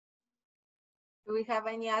 Do we have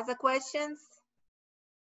any other questions?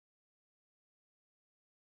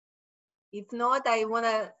 If not, I want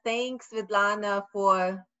to thank Svetlana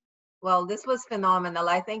for, well, this was phenomenal.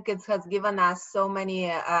 I think it has given us so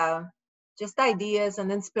many just ideas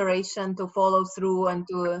and inspiration to follow through and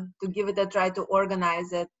to give it a try, to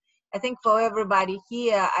organize it. I think for everybody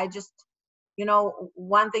here, I just, you know,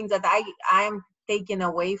 one thing that I'm taking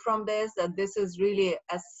away from this, that this is really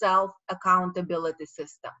a self-accountability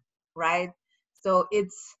system, right? So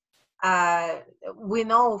it's, we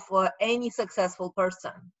know for any successful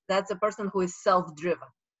person, that's a person who is self-driven.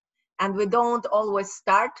 And we don't always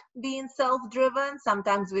start being self-driven.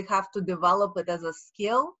 Sometimes we have to develop it as a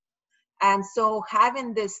skill. And so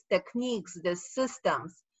having these techniques, these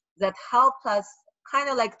systems that help us kind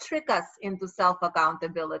of like trick us into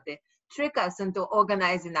self-accountability, trick us into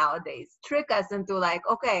organizing our days, trick us into like,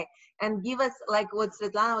 okay, and give us, like what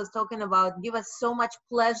Svetlana was talking about, give us so much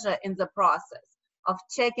pleasure in the process of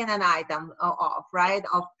checking an item off, right?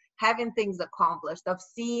 Of having things accomplished, of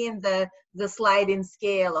seeing the sliding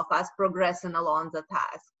scale of us progressing along the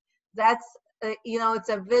task. That's, you know, it's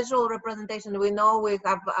a visual representation. We know we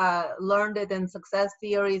have learned it in success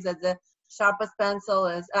theories that the sharpest pencil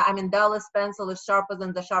is, dullest pencil is sharper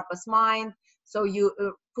than the sharpest mind. So you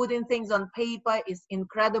putting things on paper is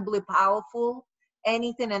incredibly powerful.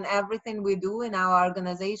 Anything and everything we do in our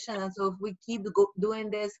organization. And so if we keep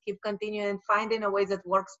doing this, keep continuing, finding a way that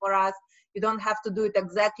works for us, you don't have to do it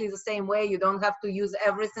exactly the same way. You don't have to use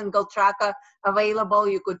every single tracker available.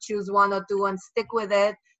 You could choose 1 or 2 and stick with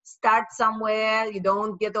it. Start somewhere. You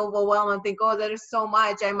don't get overwhelmed and think, oh, there is so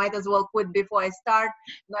much, I might as well quit before I start.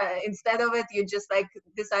 Instead of it, you just like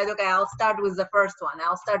decide, okay, I'll start with the first one.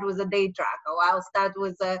 I'll start with a day tracker, or I'll start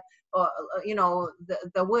with you know,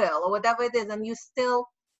 the wheel, or whatever it is, and you still,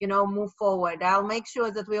 you know, move forward. I'll make sure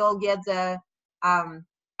that we all get the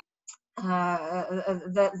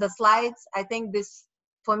slides. I think this,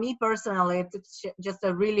 for me personally, it's just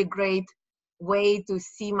a really great way to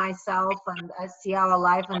see myself and see our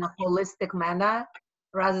life in a holistic manner,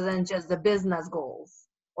 rather than just the business goals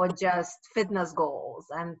or just fitness goals,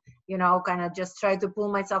 and, you know, kind of just try to pull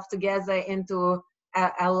myself together into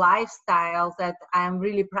a lifestyle that I'm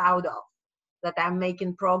really proud of, that I'm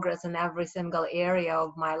making progress in every single area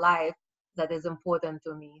of my life that is important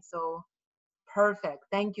to me. So perfect.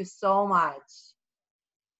 Thank you so much.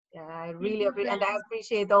 Yeah, I really appreciate, and I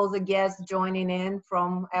appreciate all the guests joining in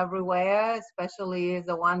from everywhere, especially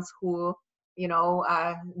the ones who, you know,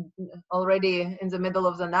 are already in the middle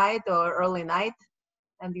of the night or early night,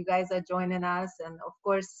 and you guys are joining us. And of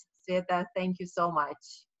course, Sveta, thank you so much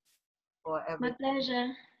for everything. My pleasure.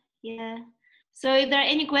 Yeah. So if there are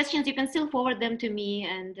any questions, you can still forward them to me,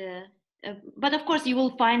 and but of course you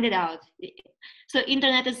will find it out. So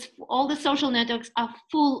internet is, all the social networks are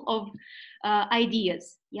full of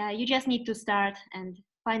ideas. Yeah, you just need to start and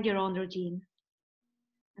find your own routine.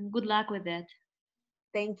 And good luck with that.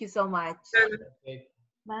 Thank you so much.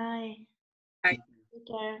 Bye. Bye. Take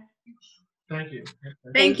care. Thank you.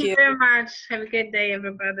 Thank you very much. Have a good day,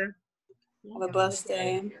 everybody. Have a blessed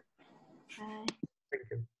day. Bye. Thank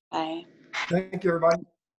you. Bye. Thank you, everybody.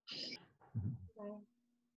 Bye.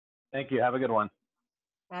 Thank you. Have a good one.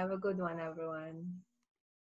 Have a good one, everyone.